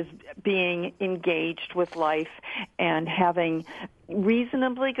is being engaged with life and having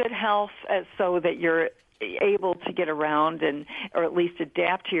reasonably good health so that you're able to get around or at least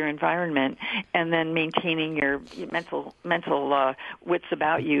adapt to your environment, and then maintaining your mental wits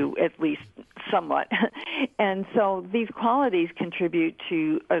about you, at least somewhat. And so these qualities contribute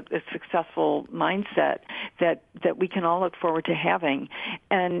to a successful mindset that we can all look forward to having.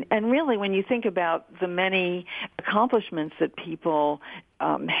 And really, when you think about the many accomplishments that people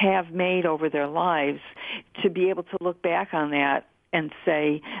have made over their lives, to be able to look back on that and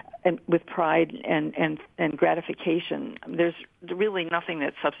say, and with pride and gratification, there's really nothing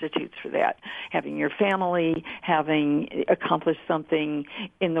that substitutes for that. Having your family, having accomplished something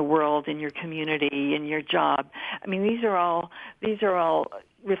in the world, in your community, in your job. I mean, these are all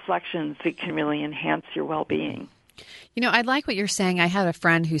reflections that can really enhance your well-being. I like what you're saying. I had a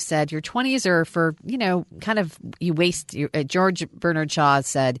friend who said your 20s are for, kind of you waste. George Bernard Shaw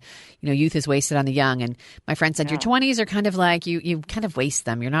said, youth is wasted on the young. And my friend said your 20s are kind of like you kind of waste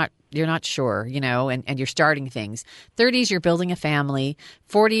them. You're not sure, and you're starting things. 30s, you're building a family.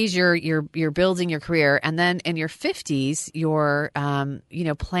 40s, you're building your career. And then in your 50s, you're,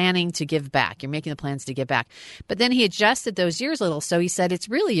 planning to give back. You're making the plans to give back. But then he adjusted those years a little. So he said it's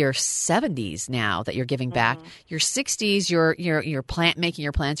really your 70s now that you're giving back. Your 60s, you're making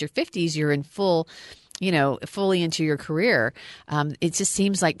your plans. Your 50s, you're in full, fully into your career. It just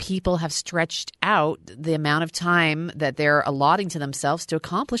seems like people have stretched out the amount of time that they're allotting to themselves to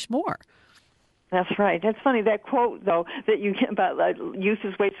accomplish more. That's right. That's funny. That quote, though, that you get about youth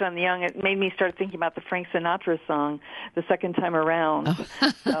is wasted on the young, it made me start thinking about the Frank Sinatra song, The Second Time Around.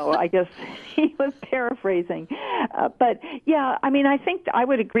 Oh. So I guess he was paraphrasing. But, yeah, I mean, I think I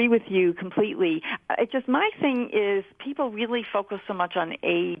would agree with you completely. My thing is people really focus so much on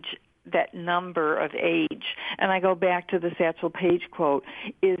age, that number of age, and I go back to the Satchel Paige quote,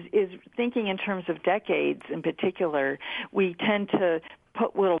 is thinking in terms of decades in particular. We tend to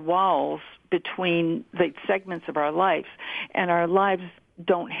put little walls between the segments of our lives, and our lives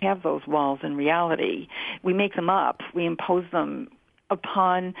don't have those walls in reality. We make them up. We impose them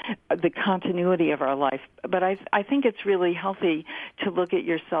upon the continuity of our life. But I think it's really healthy to look at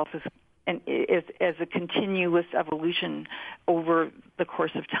yourself as a continuous evolution over the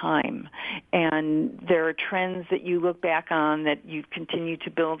course of time. And there are trends that you look back on that you continue to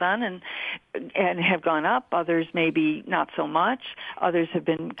build on and have gone up. Others maybe not so much. Others have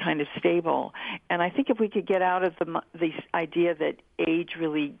been kind of stable. And I think if we could get out of the idea that age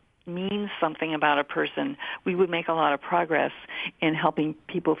really means something about a person, we would make a lot of progress in helping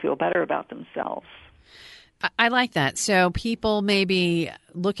people feel better about themselves. I like that. So people maybe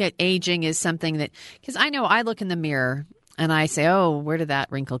look at aging as something that, because I know I look in the mirror and I say, oh, where did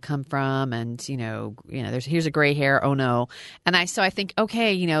that wrinkle come from? And, here's a gray hair. Oh, no. And I think,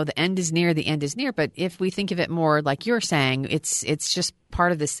 okay, the end is near. But if we think of it more like you're saying, it's just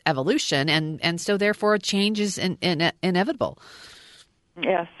part of this evolution. And so therefore change is inevitable.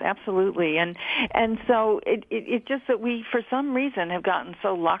 Yes, absolutely. And so it's just that we, for some reason, have gotten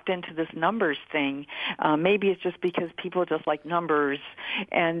so locked into this numbers thing. Maybe it's just because people just like numbers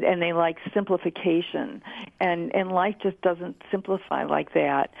and they like simplification. And life just doesn't simplify like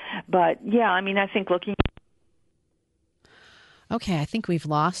that. But, yeah, I mean, I think looking... Okay, I think we've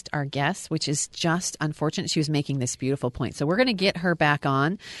lost our guest, which is just unfortunate. She was making this beautiful point. So we're going to get her back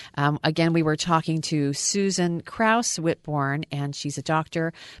on. Again, we were talking to Susan Kraus Whitbourne, and she's a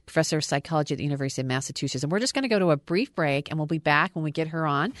doctor, professor of psychology at the University of Massachusetts. And we're just going to go to a brief break, and we'll be back when we get her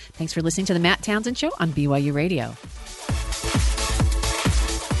on. Thanks for listening to the Matt Townsend Show on BYU Radio.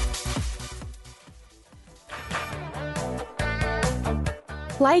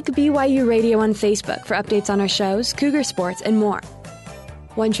 Like BYU Radio on Facebook for updates on our shows, Cougar Sports, and more.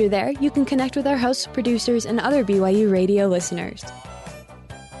 Once you're there, you can connect with our hosts, producers, and other BYU Radio listeners.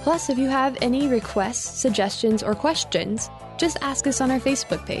 Plus, if you have any requests, suggestions, or questions, just ask us on our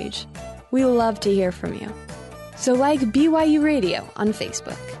Facebook page. We love to hear from you. So like BYU Radio on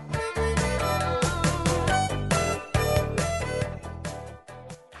Facebook.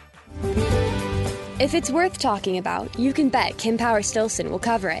 If it's worth talking about, you can bet Kim Power-Stilson will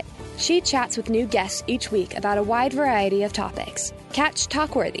cover it. She chats with new guests each week about a wide variety of topics. Catch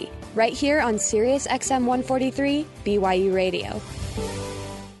Talkworthy right here on Sirius XM 143 BYU Radio.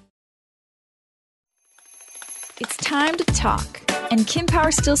 It's time to talk, and Kim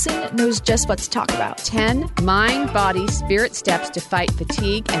Power-Stilson knows just what to talk about. 10 mind, body, spirit steps to fight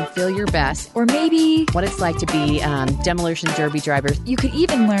fatigue and feel your best. Or maybe what it's like to be demolition derby drivers. You could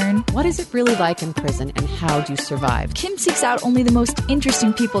even learn what is it really like in prison and how do you survive. Kim seeks out only the most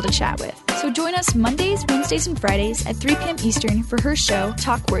interesting people to chat with. So join us Mondays, Wednesdays, and Fridays at 3 p.m. Eastern for her show,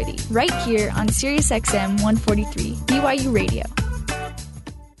 Talkworthy, right here on Sirius XM 143, BYU Radio.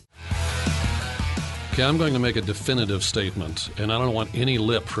 Okay, I'm going to make a definitive statement, and I don't want any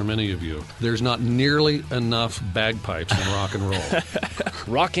lip from any of you. There's not nearly enough bagpipes in rock and roll.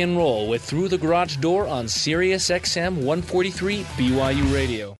 Rock and roll with Through the Garage Door on Sirius XM 143 BYU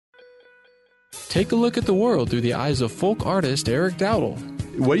Radio. Take a look at the world through the eyes of folk artist Eric Dowdle.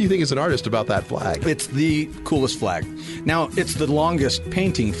 What do you think is an artist about that flag? It's the coolest flag. Now, it's the longest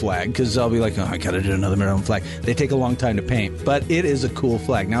painting flag, because I'll be like, oh, I got to do another Maryland flag. They take a long time to paint, but it is a cool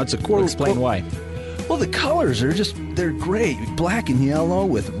flag. Now, it's a cool... Explain why. Well, the colors are they're great. Black and yellow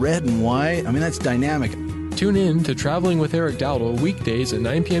with red and white. I mean, that's dynamic. Tune in to Traveling with Eric Dowdle weekdays at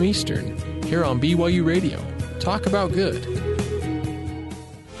 9 p.m. Eastern here on BYU Radio. Talk about good.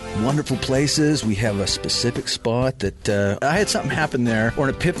 Wonderful places. We have a specific spot that I had something happen there, or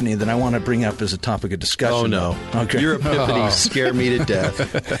an epiphany that I want to bring up as a topic of discussion. Oh, no. Okay. Your epiphanies scare me to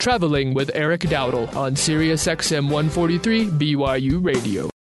death. Traveling with Eric Dowdle on Sirius XM 143 BYU Radio.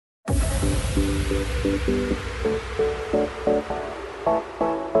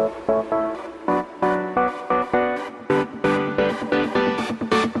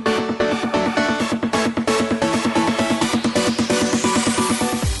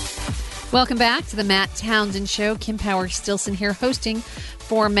 Welcome back to the Matt Townsend Show. Kim Power-Stilson here hosting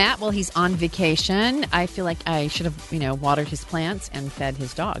for Matt while he's on vacation. I feel like I should have, watered his plants and fed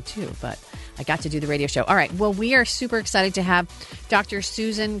his dog too, but I got to do the radio show. All right. Well, we are super excited to have Dr.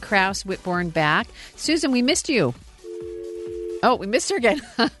 Susan Kraus-Whitbourne back. Susan, we missed you. Oh, we missed her again.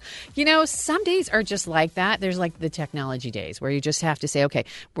 Some days are just like that. There's like the technology days where you just have to say, okay,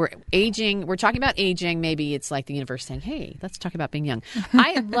 we're aging. We're talking about aging. Maybe it's like the universe saying, hey, let's talk about being young.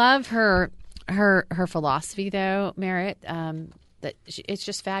 I love her philosophy, though, Merritt, that it's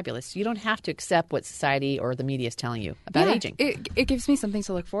just fabulous. You don't have to accept what society or the media is telling you about aging. It gives me something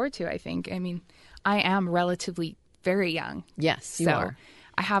to look forward to, I think. I mean, I am relatively very young. Yes, you are.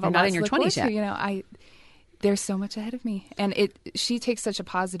 I have You're a lot not in to your look forward 20s yet. to. There's so much ahead of me. And she takes such a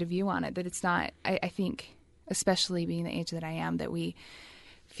positive view on it that it's not, I think, especially being the age that I am, that we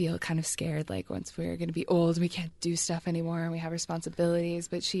feel kind of scared, like once we're going to be old, we can't do stuff anymore and we have responsibilities.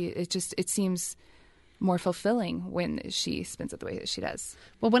 But it seems more fulfilling when she spends it the way that she does.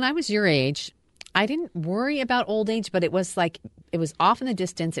 Well, when I was your age, I didn't worry about old age, but it was off in the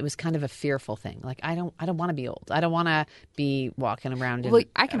distance. It was kind of a fearful thing. Like, I don't want to be old. I don't want to be walking around. Well,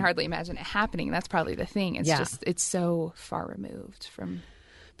 I can hardly imagine it happening. That's probably the thing. It's it's so far removed from.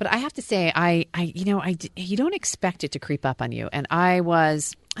 But I have to say, you don't expect it to creep up on you. And I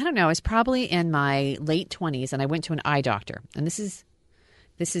was probably in my late 20s, and I went to an eye doctor. And this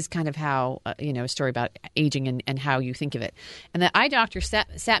is kind of how, a story about aging and how you think of it. And the eye doctor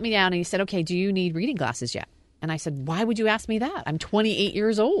sat me down and he said, okay, do you need reading glasses yet? And I said, why would you ask me that? I'm 28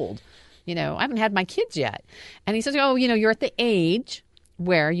 years old. I haven't had my kids yet. And he says, oh, you're at the age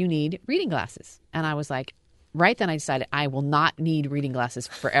where you need reading glasses. And I was like, right then I decided I will not need reading glasses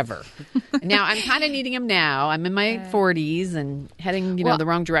forever. Now I'm kind of needing them now. I'm in my 40s and heading, the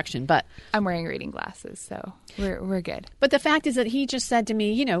wrong direction. But I'm wearing reading glasses, so we're good. But the fact is that he just said to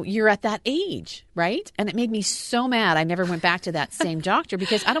me, you're at that age, right? And it made me so mad. I never went back to that same doctor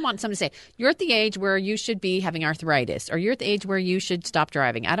because I don't want someone to say, you're at the age where you should be having arthritis or you're at the age where you should stop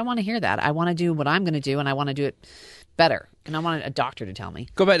driving. I don't want to hear that. I want to do what I'm going to do, and I want to do it better. And I want a doctor to tell me.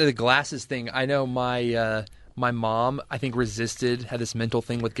 Go back to the glasses thing. I know my mom, I think, had this mental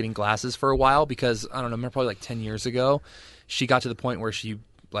thing with getting glasses for a while because, I don't know, probably like 10 years ago, she got to the point where she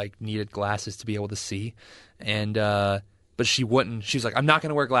needed glasses to be able to see. And but but she wouldn't. She was like, I'm not going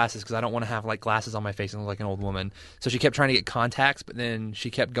to wear glasses because I don't want to have like glasses on my face and look like an old woman. So she kept trying to get contacts, but then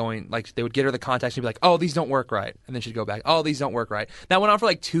she kept going, like they would get her the contacts and she'd be like, oh, these don't work right. And then she'd go back, oh, these don't work right. That went on for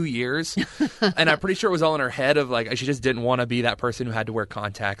like 2 years. And I'm pretty sure it was all in her head of like, she just didn't want to be that person who had to wear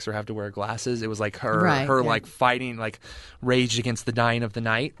contacts or have to wear glasses. It was like her like fighting, like rage against the dying of the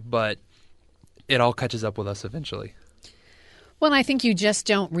night. But it all catches up with us eventually. Well, I think you just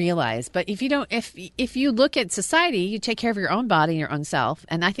don't realize. But if you look at society, you take care of your own body and your own self,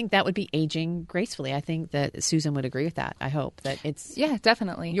 and I think that would be aging gracefully. I think that Susan would agree with that. I hope that it's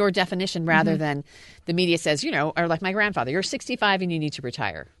definitely your definition rather than the media says, or like my grandfather, you're 65 and you need to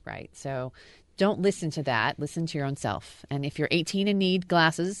retire, right? So don't listen to that. Listen to your own self. And if you're 18 and need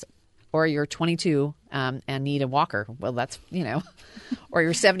glasses, or you're 22 and need a walker, well, that's or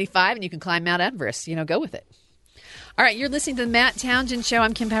you're 75 and you can climb Mount Everest, go with it. All right, you're listening to the Matt Townsend Show.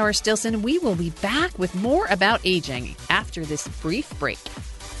 I'm Kim Power-Stilson. We will be back with more about aging after this brief break.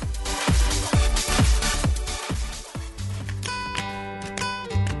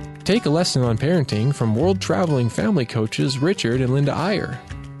 Take a lesson on parenting from world-traveling family coaches Richard and Linda Iyer.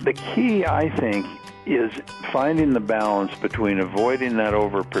 The key, I think, is finding the balance between avoiding that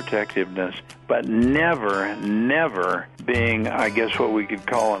overprotectiveness, but never being, I guess, what we could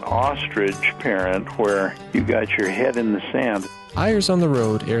call an ostrich parent, where you got your head in the sand. Eyres on the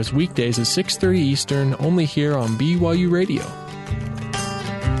Road airs weekdays at 6:30 Eastern, only here on BYU Radio.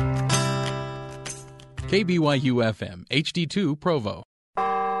 KBYU-FM, HD2 Provo.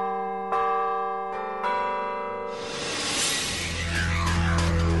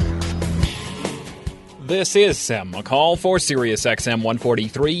 This is Sam McCall for Sirius XM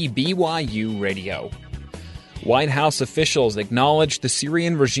 143 BYU Radio. White House officials acknowledged the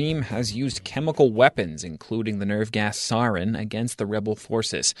Syrian regime has used chemical weapons, including the nerve gas sarin, against the rebel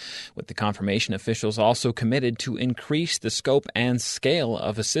forces. With the confirmation, officials also committed to increase the scope and scale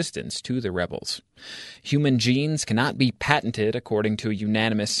of assistance to the rebels. Human genes cannot be patented, according to a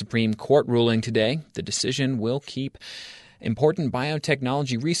unanimous Supreme Court ruling today. The decision will keep important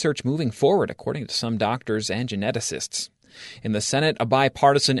biotechnology research moving forward, according to some doctors and geneticists. In the Senate, a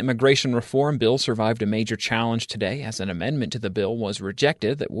bipartisan immigration reform bill survived a major challenge today as an amendment to the bill was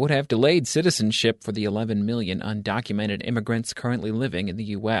rejected that would have delayed citizenship for the 11 million undocumented immigrants currently living in the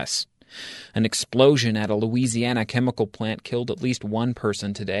U.S. An explosion at a Louisiana chemical plant killed at least one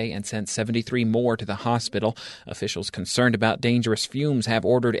person today and sent 73 more to the hospital. Officials concerned about dangerous fumes have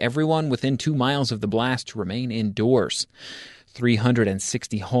ordered everyone within 2 miles of the blast to remain indoors.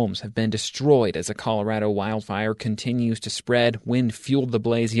 360 homes have been destroyed as a Colorado wildfire continues to spread. Wind fueled the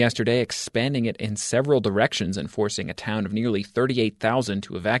blaze yesterday, expanding it in several directions and forcing a town of nearly 38,000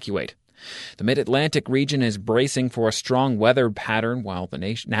 to evacuate. The Mid-Atlantic region is bracing for a strong weather pattern, while the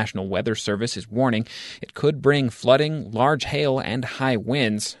National Weather Service is warning it could bring flooding, large hail, and high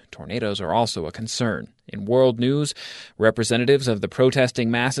winds. Tornadoes are also a concern. In world news, representatives of the protesting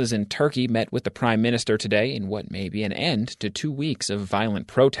masses in Turkey met with the Prime Minister today in what may be an end to 2 weeks of violent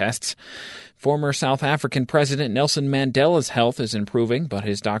protests. Former South African President Nelson Mandela's health is improving, but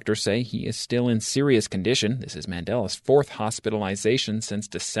his doctors say he is still in serious condition. This is Mandela's 4th hospitalization since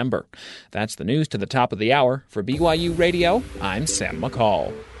December. That's the news to the top of the hour. For BYU Radio, I'm Sam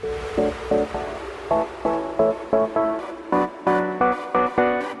McCall.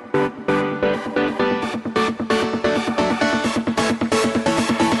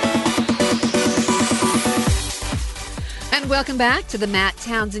 Welcome back to the Matt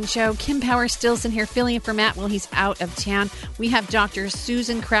Townsend Show. Kim Power-Stilson here, filling in for Matt while he's out of town. We have Dr.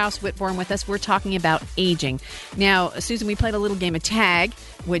 Susan Krause-Whitborn with us. We're talking about aging. Now, Susan, we played a little game of tag,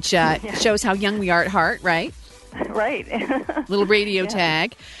 which shows how young we are at heart, right? Right. Little radio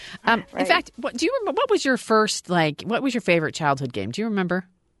tag. Right. In fact, do you remember what was your first what was your favorite childhood game? Do you remember?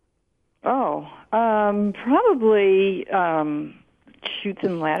 Oh, probably Chutes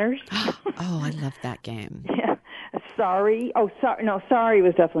and Ladders. Oh, I love that game. Yeah. Sorry. Oh, sorry. No, Sorry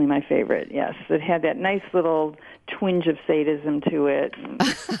was definitely my favorite. Yes, it had that nice little twinge of sadism to it.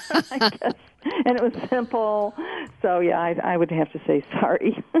 I guess. And it was simple. So, yeah, I would have to say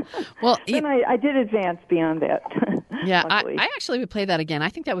Sorry. Well, then I did advance beyond that. Yeah, I actually would play that again. I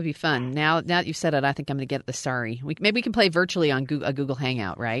think that would be fun. Now that you've said it, I think I'm going to get the Sorry. Maybe we can play virtually on a Google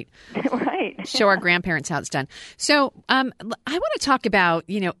Hangout, right? Right. Show our grandparents how it's done. So I want to talk about,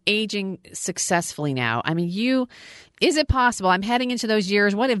 aging successfully now. I mean, is it possible? I'm heading into those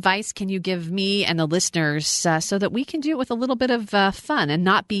years. What advice can you give me and the listeners so that we can do it with a little bit of fun and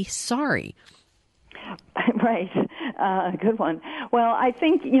not be sorry? Right. Good one. Well, I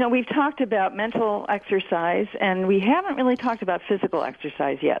think, we've talked about mental exercise, and we haven't really talked about physical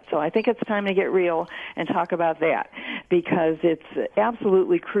exercise yet. So I think it's time to get real and talk about that. because it's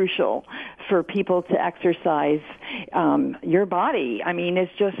absolutely crucial for people to exercise your body. I mean,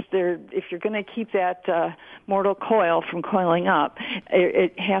 it's just if you're going to keep that mortal coil from coiling up,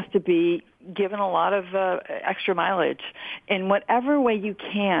 it has to be given a lot of extra mileage in whatever way you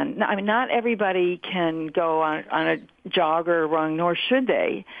can. I mean, not everybody can go on a jog or run, nor should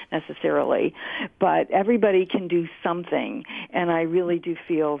they necessarily, but everybody can do something. And I really do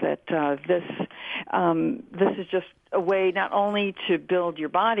feel that this is just a way not only to build your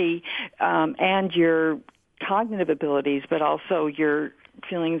body and your cognitive abilities, but also your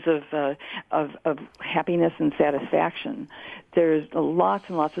feelings of happiness and satisfaction. There's lots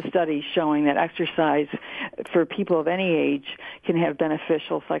and lots of studies showing that exercise for people of any age can have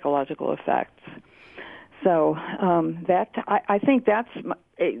beneficial psychological effects. So I think that's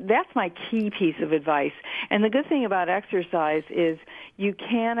my key piece of advice. And the good thing about exercise is you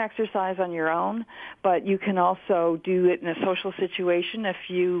can exercise on your own, but you can also do it in a social situation. If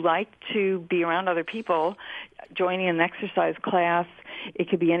you like to be around other people, joining an exercise class, it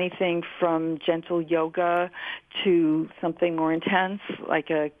could be anything from gentle yoga to something more intense, like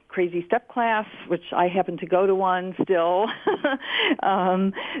a crazy step class, which I happen to go to one still.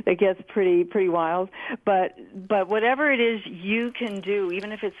 That gets pretty wild. But whatever it is you can do,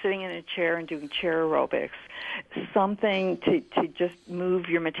 even if it's sitting in a chair and doing chair aerobics, something to just move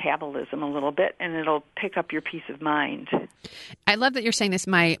your metabolism a little bit, and it'll pick up your peace of mind. I love that you're saying this.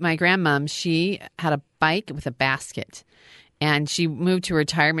 My grandmom, she had a bike with a basket. And she moved to a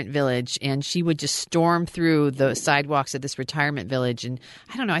retirement village, and she would just storm through the sidewalks of this retirement village. And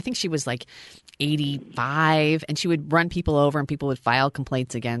I don't know, I think she was like 85, and she would run people over, and people would file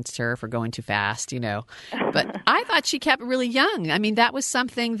complaints against her for going too fast, But I thought she kept really young. I mean, that was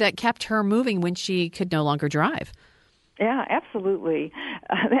something that kept her moving when she could no longer drive. Yeah, absolutely.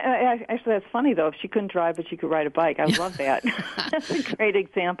 Actually, that's funny, though. If she couldn't drive, but she could ride a bike. I love that. That's a great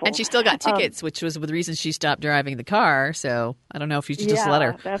example. And she still got tickets, which was the reason she stopped driving the car. So I don't know if you should just let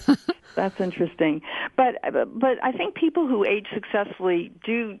her. That's interesting. But I think people who age successfully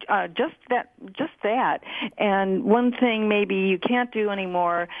do just that. And one thing maybe you can't do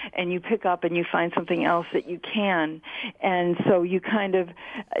anymore, and you pick up and you find something else that you can. And so you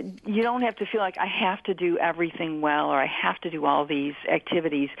you don't have to feel like I have to do everything well, or I have to do all these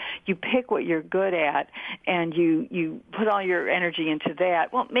activities. You pick what you're good at, and you put all your energy into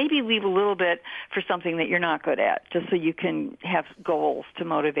that. Well, maybe leave a little bit for something that you're not good at, just so you can have goals to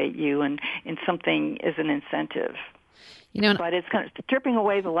motivate you, and something is an incentive. But it's kind of stripping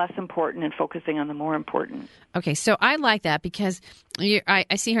away the less important and focusing on the more important. Okay, so I like that because I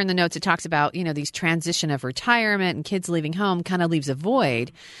see here in the notes it talks about, these transition of retirement and kids leaving home kind of leaves a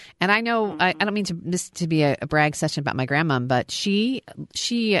void. And I know, I don't mean this to be a brag session about my grandmom, but she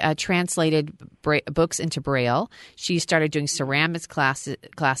translated books into Braille. She started doing ceramics classes.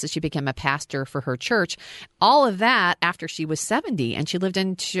 She became a pastor for her church. All of that after she was 70, and she lived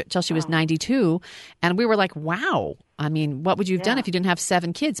until she was 92. And we were like, wow. I mean, what would you have done if you didn't have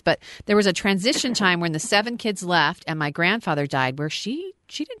 7 kids? But there was a transition time when the 7 kids left and my grandfather died where she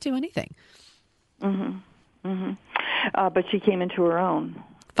didn't do anything. Mm-hmm. Mm-hmm. But she came into her own.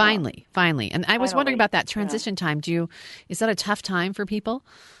 Finally. And I was wondering about that transition time. Is that a tough time for people?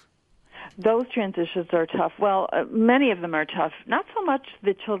 Those transitions are tough. Well, many of them are tough. Not so much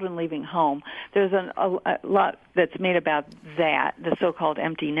the children leaving home. There's a lot that's made about that, the so-called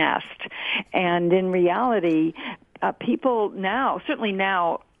empty nest. And in reality, people now, certainly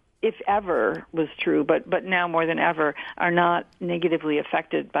now, if ever was true, but now more than ever, are not negatively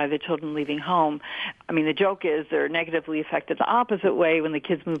affected by the children leaving home. I mean, the joke is they're negatively affected the opposite way when the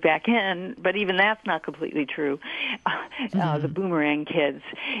kids move back in, but even that's not completely true. The boomerang kids.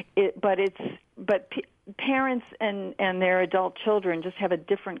 Parents and their adult children just have a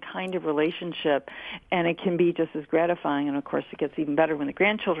different kind of relationship, and it can be just as gratifying. And of course, it gets even better when the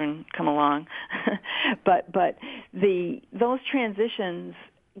grandchildren come along. but those transitions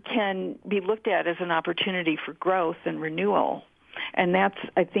can be looked at as an opportunity for growth and renewal. And that's,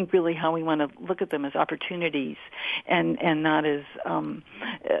 I think, really how we want to look at them, as opportunities and not as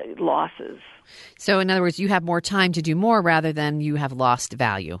losses. So, in other words, you have more time to do more rather than you have lost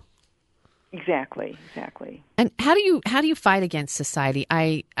value. Exactly. And how do you fight against society?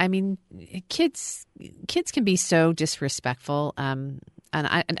 I mean, kids can be so disrespectful. And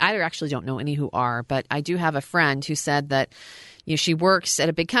I actually don't know any who are, but I do have a friend who said that she works at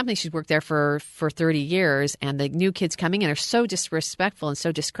a big company. She's worked there for 30 years, and the new kids coming in are so disrespectful and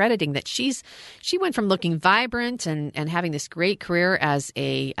so discrediting that she went from looking vibrant and having this great career as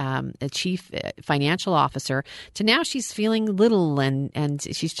a chief financial officer to now she's feeling little and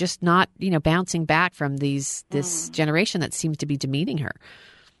she's just not, bouncing back from this generation that seems to be demeaning her.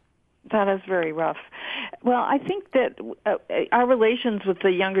 That is very rough. Well, I think that our relations with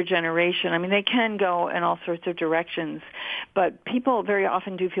the younger generation, they can go in all sorts of directions, but people very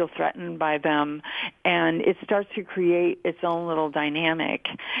often do feel threatened by them, and it starts to create its own little dynamic.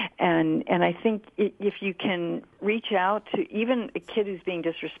 And I think if you can reach out to even a kid who's being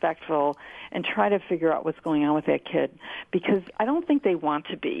disrespectful and try to figure out what's going on with that kid, because I don't think they want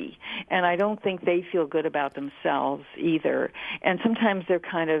to be, and I don't think they feel good about themselves either. And sometimes they're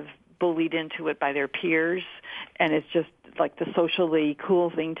kind of bullied into it by their peers, and it's just like the socially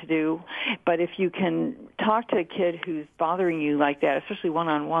cool thing to do. But if you can talk to a kid who's bothering you like that, especially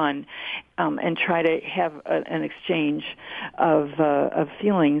one-on-one, and try to have an exchange of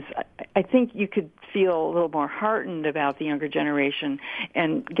feelings, I think you could feel a little more heartened about the younger generation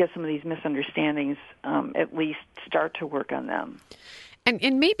and get some of these misunderstandings at least start to work on them.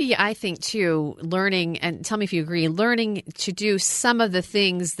 And maybe I think, too, learning, and tell me if you agree, learning to do some of the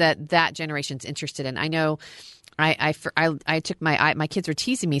things that generation's interested in. I know I took my kids were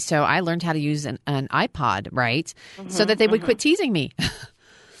teasing me, so I learned how to use an iPod, right? So that they would quit teasing me.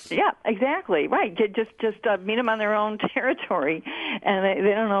 Yeah, exactly. Right. Just meet them on their own territory, and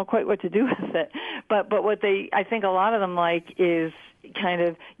they don't know quite what to do with it. But what I think a lot of them like is kind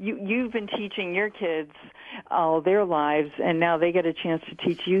of, you've been teaching your kids all their lives, and now they get a chance to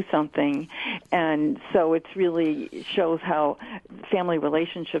teach you something. And so it really shows how family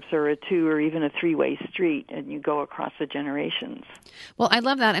relationships are a two or even a three-way street, and you go across the generations. Well, I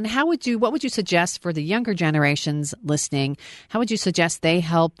love that. And what would you suggest for the younger generations listening? How would you suggest they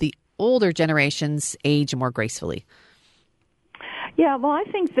help the older generations age more gracefully? Yeah, well, I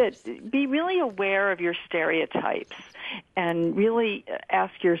think that be really aware of your stereotypes and really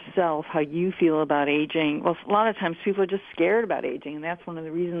ask yourself how you feel about aging. Well, a lot of times people are just scared about aging, and that's one of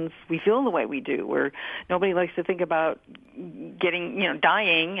the reasons we feel the way we do, where nobody likes to think about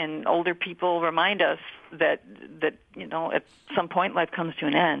dying, and older people remind us that at some point life comes to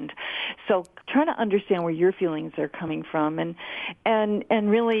an end. So try to understand where your feelings are coming from, and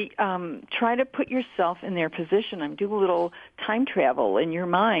really try to put yourself in their position. Do a little time travel in your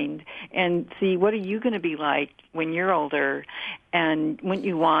mind and see, what are you going to be like when you're older, and when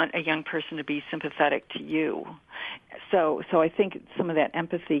you want a young person to be sympathetic to you. So I think some of that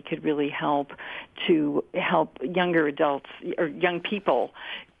empathy could really help younger adults or young people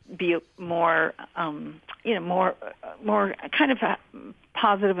be more kind of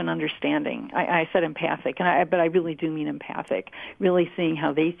positive and understanding. I said empathic, but I really do mean empathic. Really seeing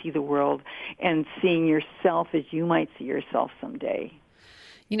how they see the world and seeing yourself as you might see yourself someday.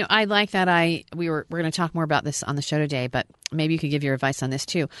 I like that. We're going to talk more about this on the show today, but maybe you could give your advice on this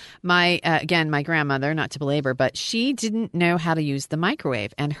too. My grandmother, not to belabor, but she didn't know how to use the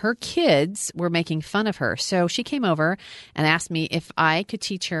microwave, and her kids were making fun of her. So she came over and asked me if I could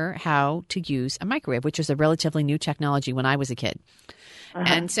teach her how to use a microwave, which was a relatively new technology when I was a kid. Uh-huh.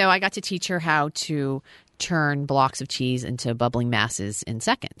 And so I got to teach her how to turn blocks of cheese into bubbling masses in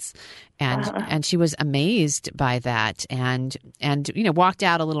seconds. And she was amazed by that and walked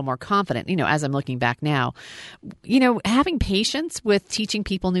out a little more confident, as I'm looking back now. Having patience with teaching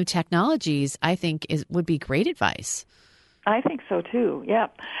people new technologies, I think would be great advice. I think so too. Yeah,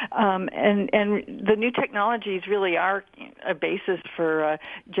 and the new technologies really are a basis for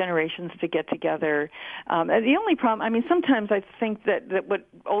generations to get together. The only problem, sometimes I think that what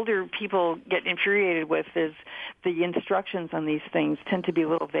older people get infuriated with is the instructions on these things tend to be a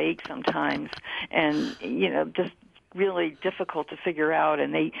little vague sometimes, and just really difficult to figure out,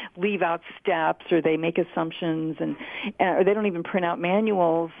 and they leave out steps or they make assumptions, or they don't even print out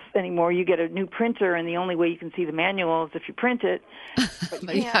manuals anymore. You get a new printer, and the only way you can see the manual is if you print it.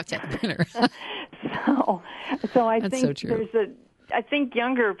 But you have to have a printer. So I That's think so true. I think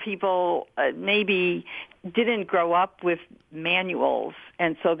younger people maybe didn't grow up with manuals,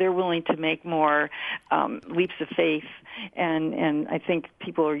 and so they're willing to make more leaps of faith. And I think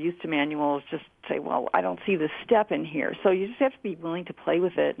people are used to manuals just say, well, I don't see the step in here. So you just have to be willing to play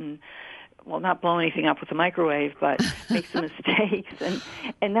with it and, not blow anything up with the microwave, but make some mistakes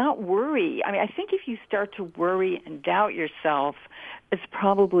and not worry. I think if you start to worry and doubt yourself, it's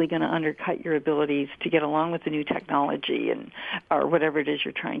probably going to undercut your abilities to get along with the new technology or whatever it is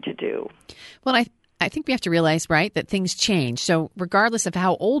you're trying to do. Well, I think we have to realize, right, that things change. So regardless of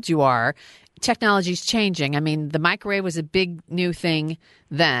how old you are, technology's changing. I mean, the microwave was a big new thing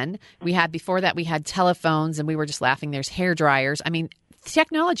then. Before that, we had telephones, and we were just laughing. There's hair dryers. I mean,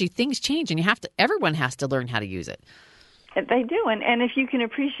 technology, things change, and everyone has to learn how to use it. They do, and if you can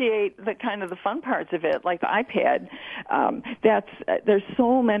appreciate the kind of the fun parts of it, like the iPad, there's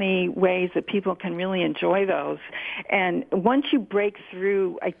so many ways that people can really enjoy those. And once you break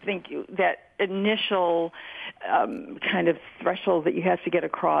through, I think that initial kind of threshold that you have to get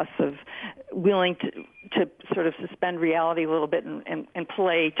across of willing to sort of suspend reality a little bit and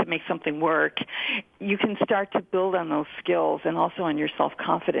play to make something work, you can start to build on those skills and also on your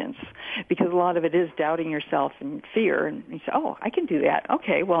self-confidence, because a lot of it is doubting yourself and fear. And you say, oh, I can do that.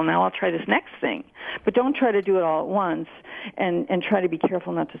 Okay, well, now I'll try this next thing. But don't try to do it all at once, and try to be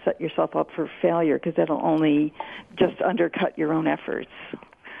careful not to set yourself up for failure, because that'll only just undercut your own efforts.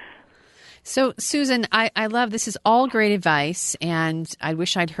 So, Susan, I love this. Is all great advice, and I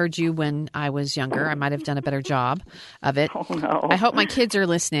wish I'd heard you when I was younger. I might have done a better job of it. Oh, no. I hope my kids are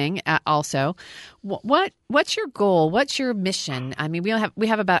listening also. What's your goal? What's your mission? I mean, we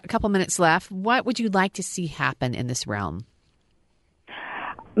have about a couple minutes left. What would you like to see happen in this realm?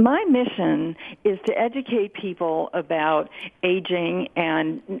 My mission is to educate people about aging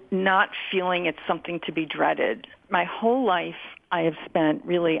and not feeling it's something to be dreaded. My whole life I have spent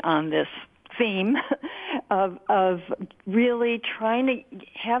really on this theme of really trying to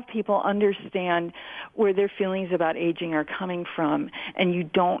have people understand where their feelings about aging are coming from, and you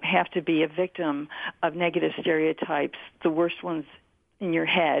don't have to be a victim of negative stereotypes, the worst ones in your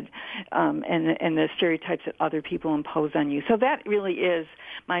head, and the stereotypes that other people impose on you. So that really is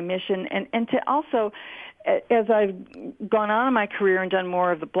my mission, and to also, as I've gone on in my career and done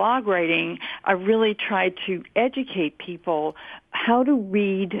more of the blog writing, I really tried to educate people how to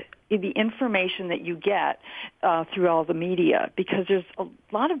read the information that you get through all the media, because there's a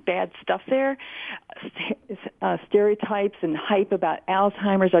lot of bad stuff there, stereotypes and hype about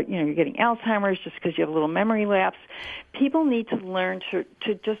Alzheimer's. You're getting Alzheimer's just because you have a little memory lapse. People need to learn to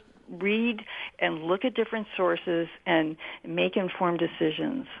just read and look at different sources and make informed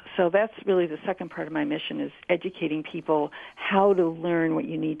decisions. So that's really the second part of my mission, is educating people how to learn what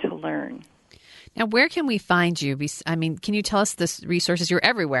you need to learn. Now, where can we find you? I mean, can you tell us the resources? You're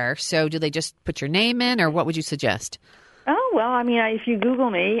everywhere. So do they just put your name in, or what would you suggest? Oh, well, I mean, if you Google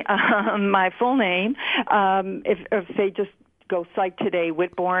me, my full name, if they just go Psych Today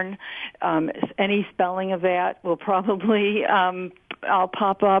Whitbourne, any spelling of that will probably I'll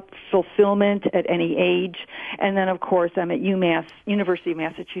pop up. Fulfillment at any age. And then, of course, I'm at UMass, University of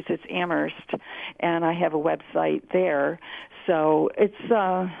Massachusetts Amherst, and I have a website there. So it's,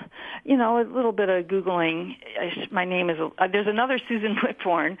 a little bit of Googling. My name is, there's another Susan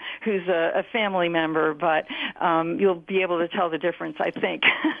Whitbourne who's a family member, but you'll be able to tell the difference, I think.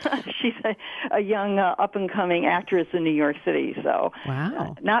 She's a young up-and-coming actress in New York City, so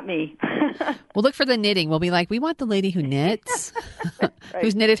wow. Not me. We'll look for the knitting. We'll be like, we want the lady who knits, right.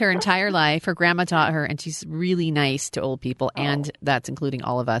 Who's knitted her entire life. Her grandma taught her, and she's really nice to old people, and that's including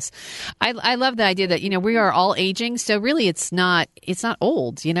all of us. I love the idea that, we are all aging, so really it's not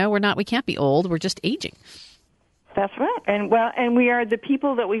old. We can't be old. We're just aging. That's right. And we are the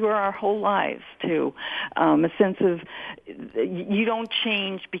people that we were our whole lives too. A sense of you don't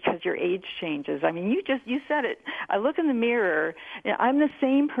change because your age changes. I mean, you said it. I look in the mirror, I'm the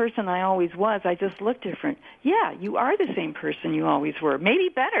same person I always was. I just look different. Yeah, you are the same person you always were. Maybe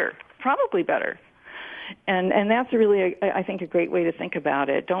better. Probably better. And that's really, I think, a great way to think about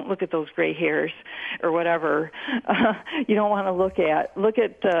it. Don't look at those gray hairs or whatever. You don't want to look at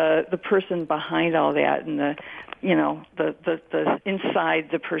the person behind all that, and the inside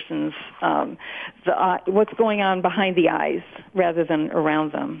the person's what's going on behind the eyes rather than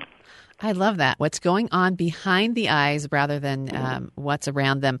around them. I love that. What's going on behind the eyes rather than what's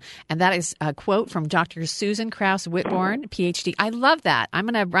around them. And that is a quote from Dr. Susan Krause Whitbourne, PhD. I love that. I'm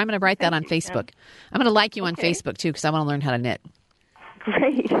gonna write that on Facebook. I'm gonna like you on Facebook too, because I want to learn how to knit.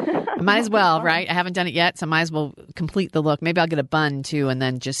 Great. I might as well, right? I haven't done it yet, so I might as well complete the look. Maybe I'll get a bun too, and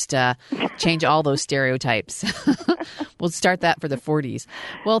then just change all those stereotypes. We'll start that for the 40s.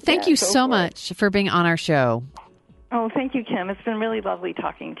 Well, thank you so much for being on our show. Oh, thank you, Kim. It's been really lovely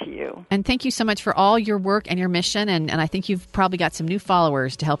talking to you. And thank you so much for all your work and your mission. And I think you've probably got some new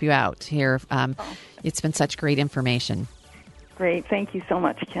followers to help you out here. It's been such great information. Great. Thank you so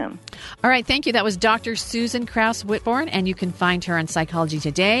much, Kim. All right, thank you. That was Dr. Susan Krauss Whitbourne, and you can find her on Psychology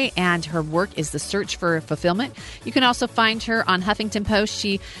Today, and her work is The Search for Fulfillment. You can also find her on Huffington Post.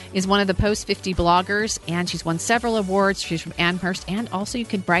 She is one of the Post 50 bloggers, and she's won several awards. She's from Amherst, and also you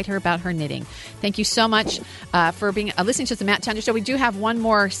can write her about her knitting. Thank you so much for being listening to the Matt Townsend Show. We do have one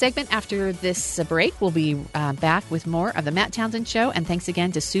more segment after this break. We'll be back with more of the Matt Townsend Show, and thanks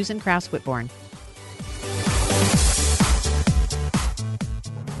again to Susan Krauss Whitbourne.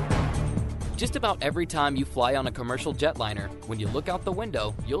 Just about every time you fly on a commercial jetliner, when you look out the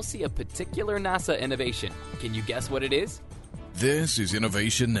window, you'll see a particular NASA innovation. Can you guess what it is? This is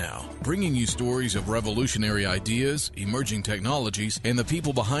Innovation Now, bringing you stories of revolutionary ideas, emerging technologies, and the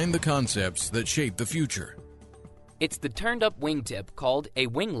people behind the concepts that shape the future. It's the turned-up wingtip called a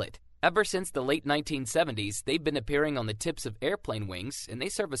winglet. Ever since the late 1970s, they've been appearing on the tips of airplane wings, and they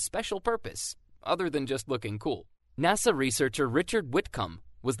serve a special purpose, other than just looking cool. NASA researcher Richard Whitcomb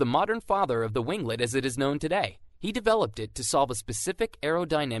was the modern father of the winglet as it is known today. He developed it to solve a specific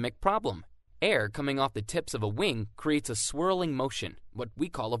aerodynamic problem. Air coming off the tips of a wing creates a swirling motion, what we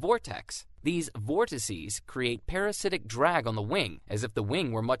call a vortex. These vortices create parasitic drag on the wing, as if the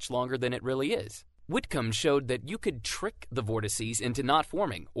wing were much longer than it really is. Whitcomb showed that you could trick the vortices into not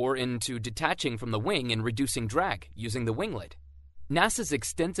forming or into detaching from the wing and reducing drag using the winglet. NASA's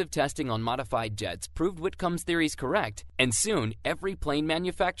extensive testing on modified jets proved Whitcomb's theories correct, and soon every plane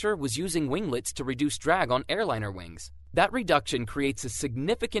manufacturer was using winglets to reduce drag on airliner wings. That reduction creates a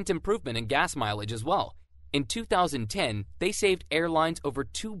significant improvement in gas mileage as well. In 2010, they saved airlines over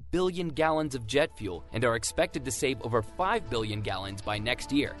 2 billion gallons of jet fuel and are expected to save over 5 billion gallons by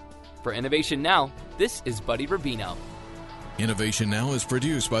next year. For Innovation Now, this is Buddy Rubino. Innovation Now is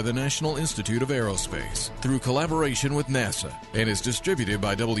produced by the National Institute of Aerospace through collaboration with NASA and is distributed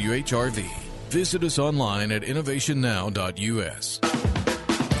by WHRV. Visit us online at innovationnow.us.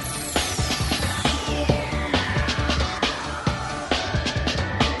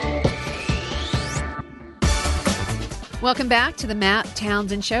 Welcome back to the Matt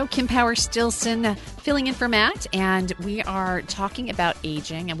Townsend Show. Kim Power-Stilson filling in for Matt, and we are talking about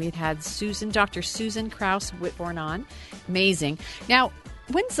aging, and we've had Dr. Susan Krauss Whitbourne on. Amazing. Now,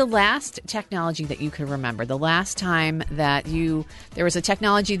 when's the last technology that you can remember? The last time that there was a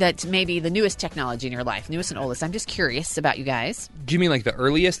technology that maybe the newest technology in your life, newest and oldest. I'm just curious about you guys. Do you mean like the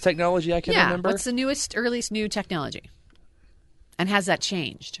earliest technology I can remember? What's the earliest new technology? And has that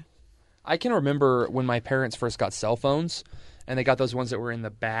changed? I can remember when my parents first got cell phones, and they got those ones that were in the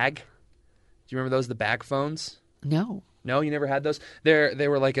bag. Do you remember those, the bag phones? No. No, you never had those? They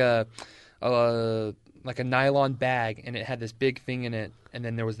were like a nylon bag, and it had this big thing in it, and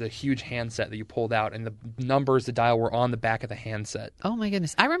then there was the huge handset that you pulled out, and the numbers to dial were on the back of the handset. Oh, my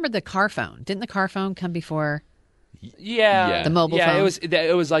goodness. I remember the car phone. Didn't the car phone come before? Yeah. The mobile phone?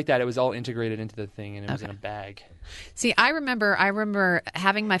 It was like that. It was all integrated into the thing, and it was in a bag. See, I remember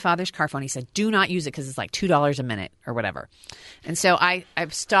having my father's car phone. He said, do not use it because it's like $2 a minute or whatever. And so I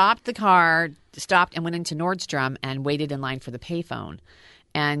stopped and went into Nordstrom and waited in line for the payphone.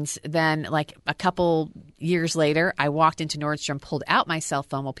 And then like a couple years later, I walked into Nordstrom, pulled out my cell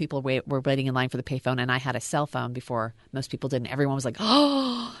phone while people were waiting in line for the payphone, and I had a cell phone before most people did. And everyone was like,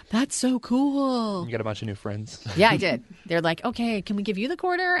 oh, that's so cool. You got a bunch of new friends. Yeah, I did. They're like, okay, can we give you the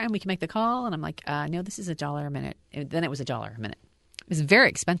quarter and we can make the call? And I'm like, no, this is $1 a minute. Then it was $1 a minute. It was very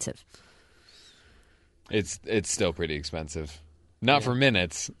expensive. It's still pretty expensive. Not for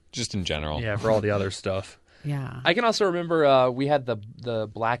minutes, just in general. Yeah, for all the other stuff. Yeah. I can also remember we had the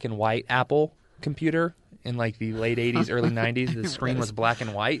black and white Apple computer in like the late 80s, early 90s. The screen was black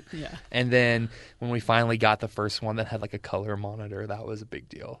and white. Yeah. And then when we finally got the first one that had like a color monitor, that was a big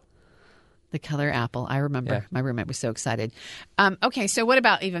deal. The color Apple. I remember. Yeah. My roommate was so excited. Okay, so what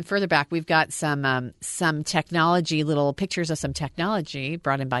about even further back? We've got some technology, little pictures of some technology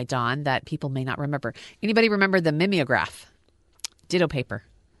brought in by Dawn that people may not remember. Anybody remember the mimeograph? Ditto paper.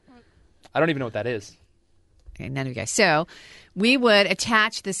 I don't even know what that is. Okay, none of you guys. So we would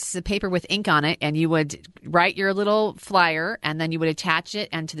attach this paper with ink on it, and you would write your little flyer, and then you would attach it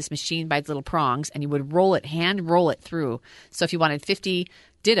onto this machine by its little prongs, and you would hand roll it through. So if you wanted 50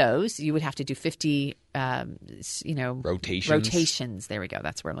 dittos, you would have to do 50, rotations. There we go.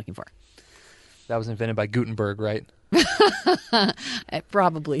 That's what I'm looking for. That was invented by Gutenberg, right?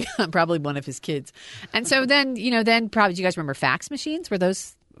 Probably one of his kids. And so then probably, do you guys remember fax machines? Were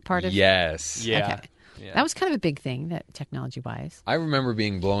those part of? Yes. Yeah. Okay. Yeah. That was kind of a big thing, that technology-wise. I remember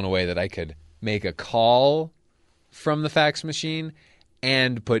being blown away that I could make a call from the fax machine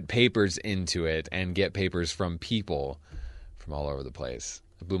and put papers into it and get papers from people from all over the place.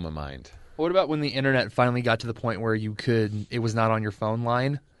 It blew my mind. What about when the internet finally got to the point where it was not on your phone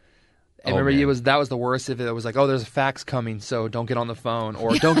line? And remember, that was the worst. If it was like, oh, there's a fax coming, so don't get on the phone,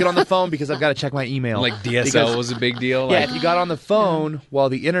 or don't get on the phone because I've got to check my email. Like DSL was a big deal. Yeah, if you got on the phone while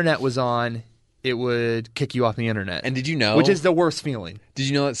the internet was on, it would kick you off the internet. And did you know? Which is the worst feeling. Did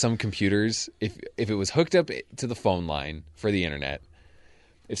you know that some computers, if it was hooked up to the phone line for the internet,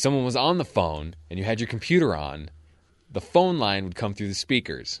 if someone was on the phone and you had your computer on, the phone line would come through the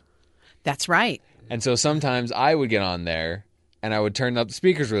speakers. That's right. And so sometimes I would get on there and I would turn up the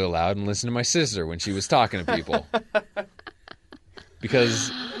speakers really loud and listen to my sister when she was talking to people.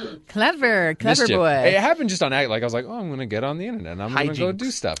 Because clever mischief. boy. It happened just on act. Like I was like, oh, I'm going to get on the internet and I'm going to go do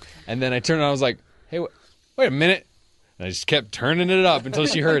stuff. And then I turned and I was like, hey, wait a minute. And I just kept turning it up until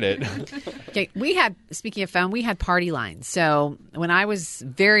she heard it. Okay, speaking of phone, we had party lines. So when I was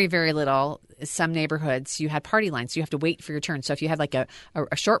very, very little, some neighborhoods, you had party lines. So you have to wait for your turn. So if you had like a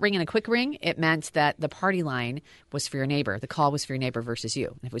short ring and a quick ring, it meant that the party line was for your neighbor. The call was for your neighbor versus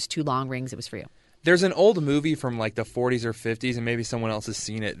you. If it was 2 long rings, it was for you. There's an old movie from like the 40s or 50s, and maybe someone else has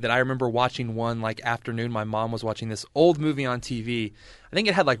seen it, that I remember watching one like afternoon. My mom was watching this old movie on TV. I think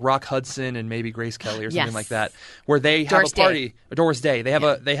it had like Rock Hudson and maybe Grace Kelly or something like that, where they have a party. Doris Day. They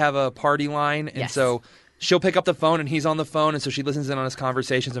have a party line, and so she'll pick up the phone and he's on the phone, and so she listens in on his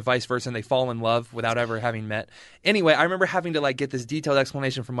conversations and vice versa, and they fall in love without ever having met. Anyway, I remember having to like get this detailed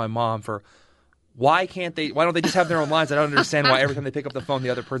explanation from my mom for why don't they just have their own lines? I don't understand why every time they pick up the phone, the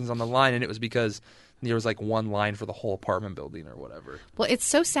other person's on the line, and it was because there was like one line for the whole apartment building or whatever. Well, it's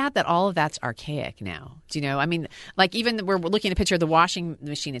so sad that all of that's archaic now. Do you know? I mean, like even we're looking at a picture of the washing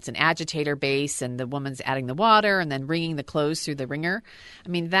machine. It's an agitator base, and the woman's adding the water and then wringing the clothes through the wringer. I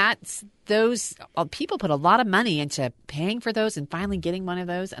mean, people put a lot of money into paying for those and finally getting one of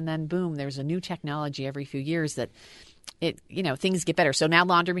those, and then boom, there's a new technology every few years that things get better. So now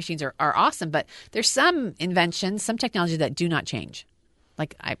laundry machines are awesome, but there's some inventions, some technology that do not change.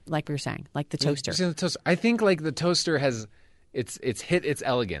 Like we were saying, like the toaster. I think like the toaster has it's hit its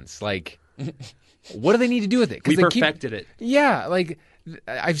elegance. Like, what do they need to do with it? We perfected it. Yeah, like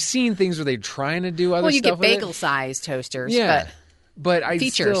I've seen things where they're trying to do other stuff. Well, you get with bagel-sized toasters, but I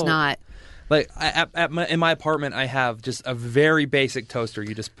features still, not. Like in my apartment, I have just a very basic toaster.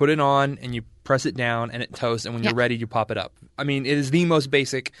 You just put it on and you press it down and it toasts, and when you're ready, you pop it up. I mean, it is the most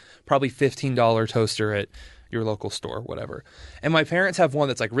basic, probably $15 toaster at your local store, whatever. And my parents have one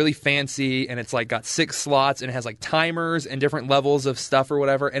that's like really fancy, and it's like got 6 slots, and it has like timers and different levels of stuff or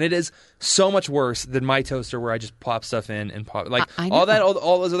whatever. And it is so much worse than my toaster where I just pop stuff in and pop like all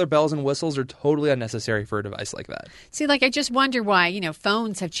those other bells and whistles are totally unnecessary for a device like that. See, like I just wonder why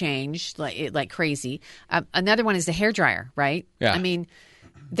phones have changed like crazy. Another one is the hairdryer, right? Yeah. I mean,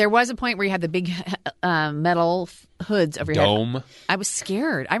 there was a point where you had the big metal hoods over your dome. Head. I was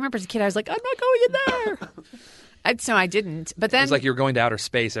scared. I remember as a kid, I was like, I'm not going in there. So I didn't. But then it was like you were going to outer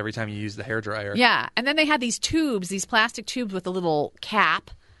space every time you used the hairdryer. Yeah. And then they had these tubes, these plastic tubes with a little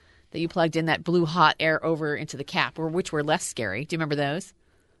cap that you plugged in that blew hot air over into the cap, which were less scary. Do you remember those?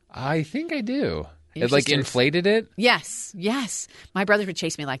 I think I do. Your it like sisters. inflated it? Yes. My brothers would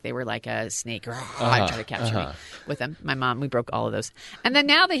chase me like they were like a snake and try to capture me with them. My mom, we broke all of those. And then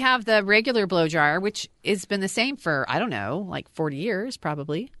now they have the regular blow dryer, which has been the same for, I don't know, like 40 years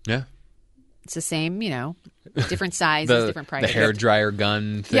probably. Yeah. It's the same, different sizes, different prices. The hair dryer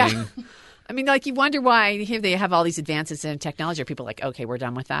gun thing. Yeah. I mean, like you wonder why here they have all these advances in technology. Are people like, okay, we're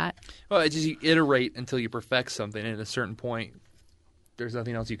done with that? Well, it's just you iterate until you perfect something, and at a certain point, there's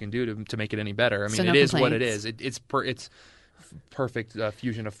nothing else you can do to make it any better. I mean, it is what it is. It's perfect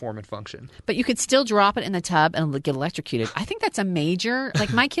fusion of form and function. But you could still drop it in the tub and get electrocuted. I think that's a major.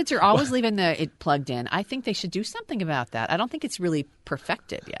 Like my kids are always leaving it plugged in. I think they should do something about that. I don't think it's really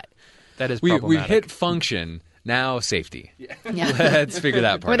perfected yet. That is problematic. We've hit function. Now safety. Yeah. Let's figure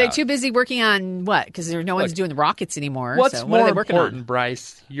that part out. Were they too busy working on what? Because no one's doing the rockets anymore. What's so more what are they working important, on?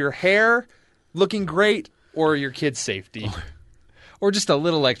 Bryce? Your hair looking great or your kid's safety? Or just a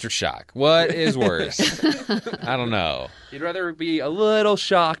little electric shock. What is worse? I don't know. You'd rather be a little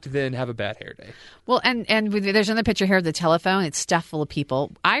shocked than have a bad hair day. Well, and there's another picture here of the telephone. It's stuffed full of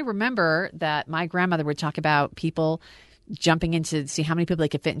people. I remember that my grandmother would talk about people jumping in to see how many people they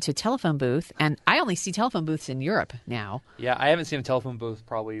could fit into a telephone booth. And I only see telephone booths in Europe now. Yeah, I haven't seen a telephone booth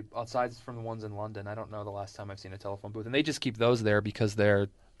probably outside from the ones in London. I don't know the last time I've seen a telephone booth. And they just keep those there because they're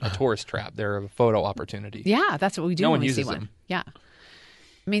a tourist trap. They're a photo opportunity. Yeah, that's what we do when we see them. one. Yeah.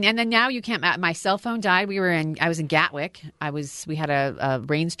 I mean, and then now you can't. My cell phone died. I was in Gatwick. We had a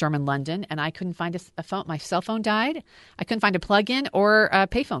rainstorm in London, and I couldn't find a phone. My cell phone died. I couldn't find a plug-in or a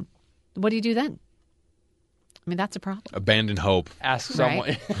payphone. What do you do then? I mean, that's a problem. Abandon hope. Ask someone.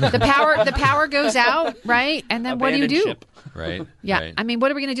 Right? the power goes out, right? And then what do you do? Ship. Right. Yeah. Right. I mean,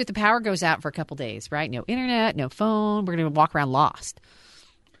 what are we going to do if the power goes out for a couple days, right? No internet, no phone. We're going to walk around lost.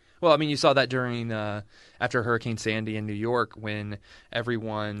 Well, I mean, you saw that during after Hurricane Sandy in New York when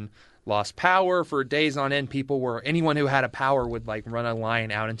everyone lost power for days on end. Anyone who had a power would like run a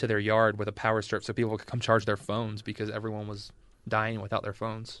line out into their yard with a power strip so people could come charge their phones because everyone was dying without their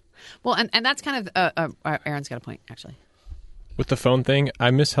phones. Well, and that's kind of Aaron's got a point, actually. With the phone thing,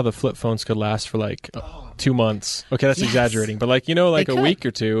 I miss how the flip phones could last for like 2 months. Okay, that's exaggerating, but like a week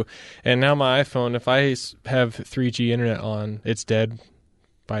or two. And now my iPhone, if I have 3G internet on, it's dead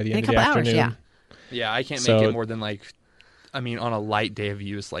by the end of the afternoon. Hours, yeah, I can't make it more than on a light day of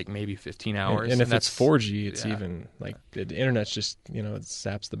use, like maybe 15 hours. And if it's 4G, it's even like the internet's just, it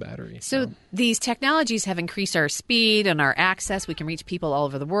saps the battery. So these technologies have increased our speed and our access. We can reach people all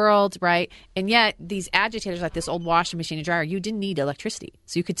over the world, right? And yet these agitators like this old washing machine and dryer, you didn't need electricity.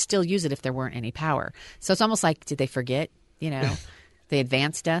 So you could still use it if there weren't any power. So it's almost like, did they forget? They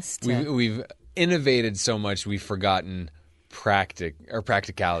advanced us. We've innovated so much, we've forgotten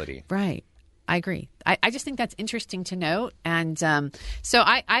practicality. Right. I agree. I just think that's interesting to note. And so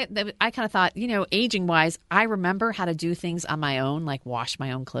I kind of thought, aging wise, I remember how to do things on my own, like wash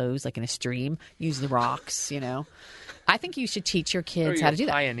my own clothes, like in a stream, use the rocks, I think you should teach your kids how to do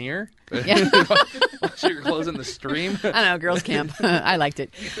that. Pioneer? Yeah. Wash your clothes in the stream? I don't know, girls' camp. I liked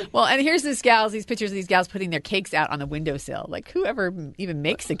it. Well, and here's these pictures of these gals putting their cakes out on the windowsill. Like, whoever even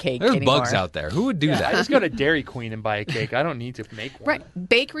makes a cake There are anymore? bugs out there. Who would do that? I just go to Dairy Queen and buy a cake. I don't need to make one. Right.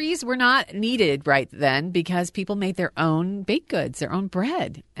 Bakeries were not needed right then because people made their own baked goods, their own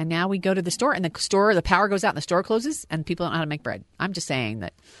bread. And now we go to the store, and the power goes out and the store closes, and people don't know how to make bread. I'm just saying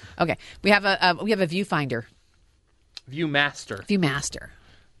that. Okay. We have a viewfinder. Viewmaster. Viewmaster.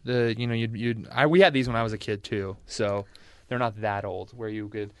 We had these when I was a kid too, so they're not that old. Where you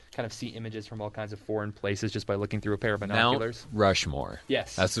could kind of see images from all kinds of foreign places just by looking through a pair of binoculars. Mount Rushmore.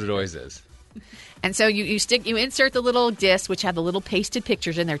 Yes, that's what it always is. And so you insert the little disc, which have the little pasted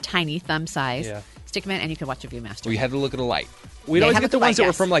pictures in. They're tiny, thumb size. Yeah. Stick them in, and you can watch a Viewmaster. We had to look at a light. We'd always get the ones that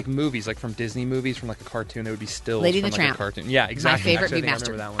were from like movies, like from Disney movies, from like a cartoon. They would be stills Lady from and the like Tramp. a cartoon. Yeah, exactly. My favorite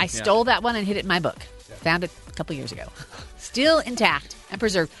Viewmaster. I stole that one and hid it in my book. Yeah. Found it a couple years ago. Still intact and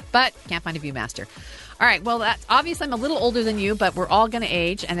preserved, but can't find a Viewmaster. All right, well, that's, obviously I'm a little older than you, but we're all going to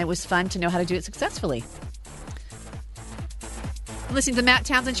age, and it was fun to know how to do it successfully. Listening to the Matt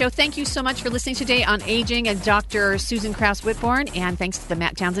Townsend Show. Thank you so much for listening today on Aging and Dr. Susan Krause-Whitbourne. And thanks to the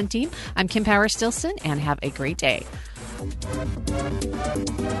Matt Townsend team. I'm Kim Power-Stilson, and have a great day.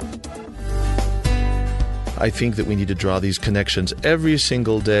 I think that we need to draw these connections every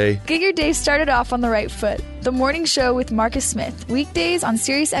single day. Get your day started off on the right foot. The Morning Show with Marcus Smith. Weekdays on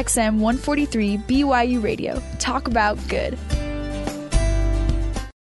Sirius XM 143 BYU Radio. Talk about good.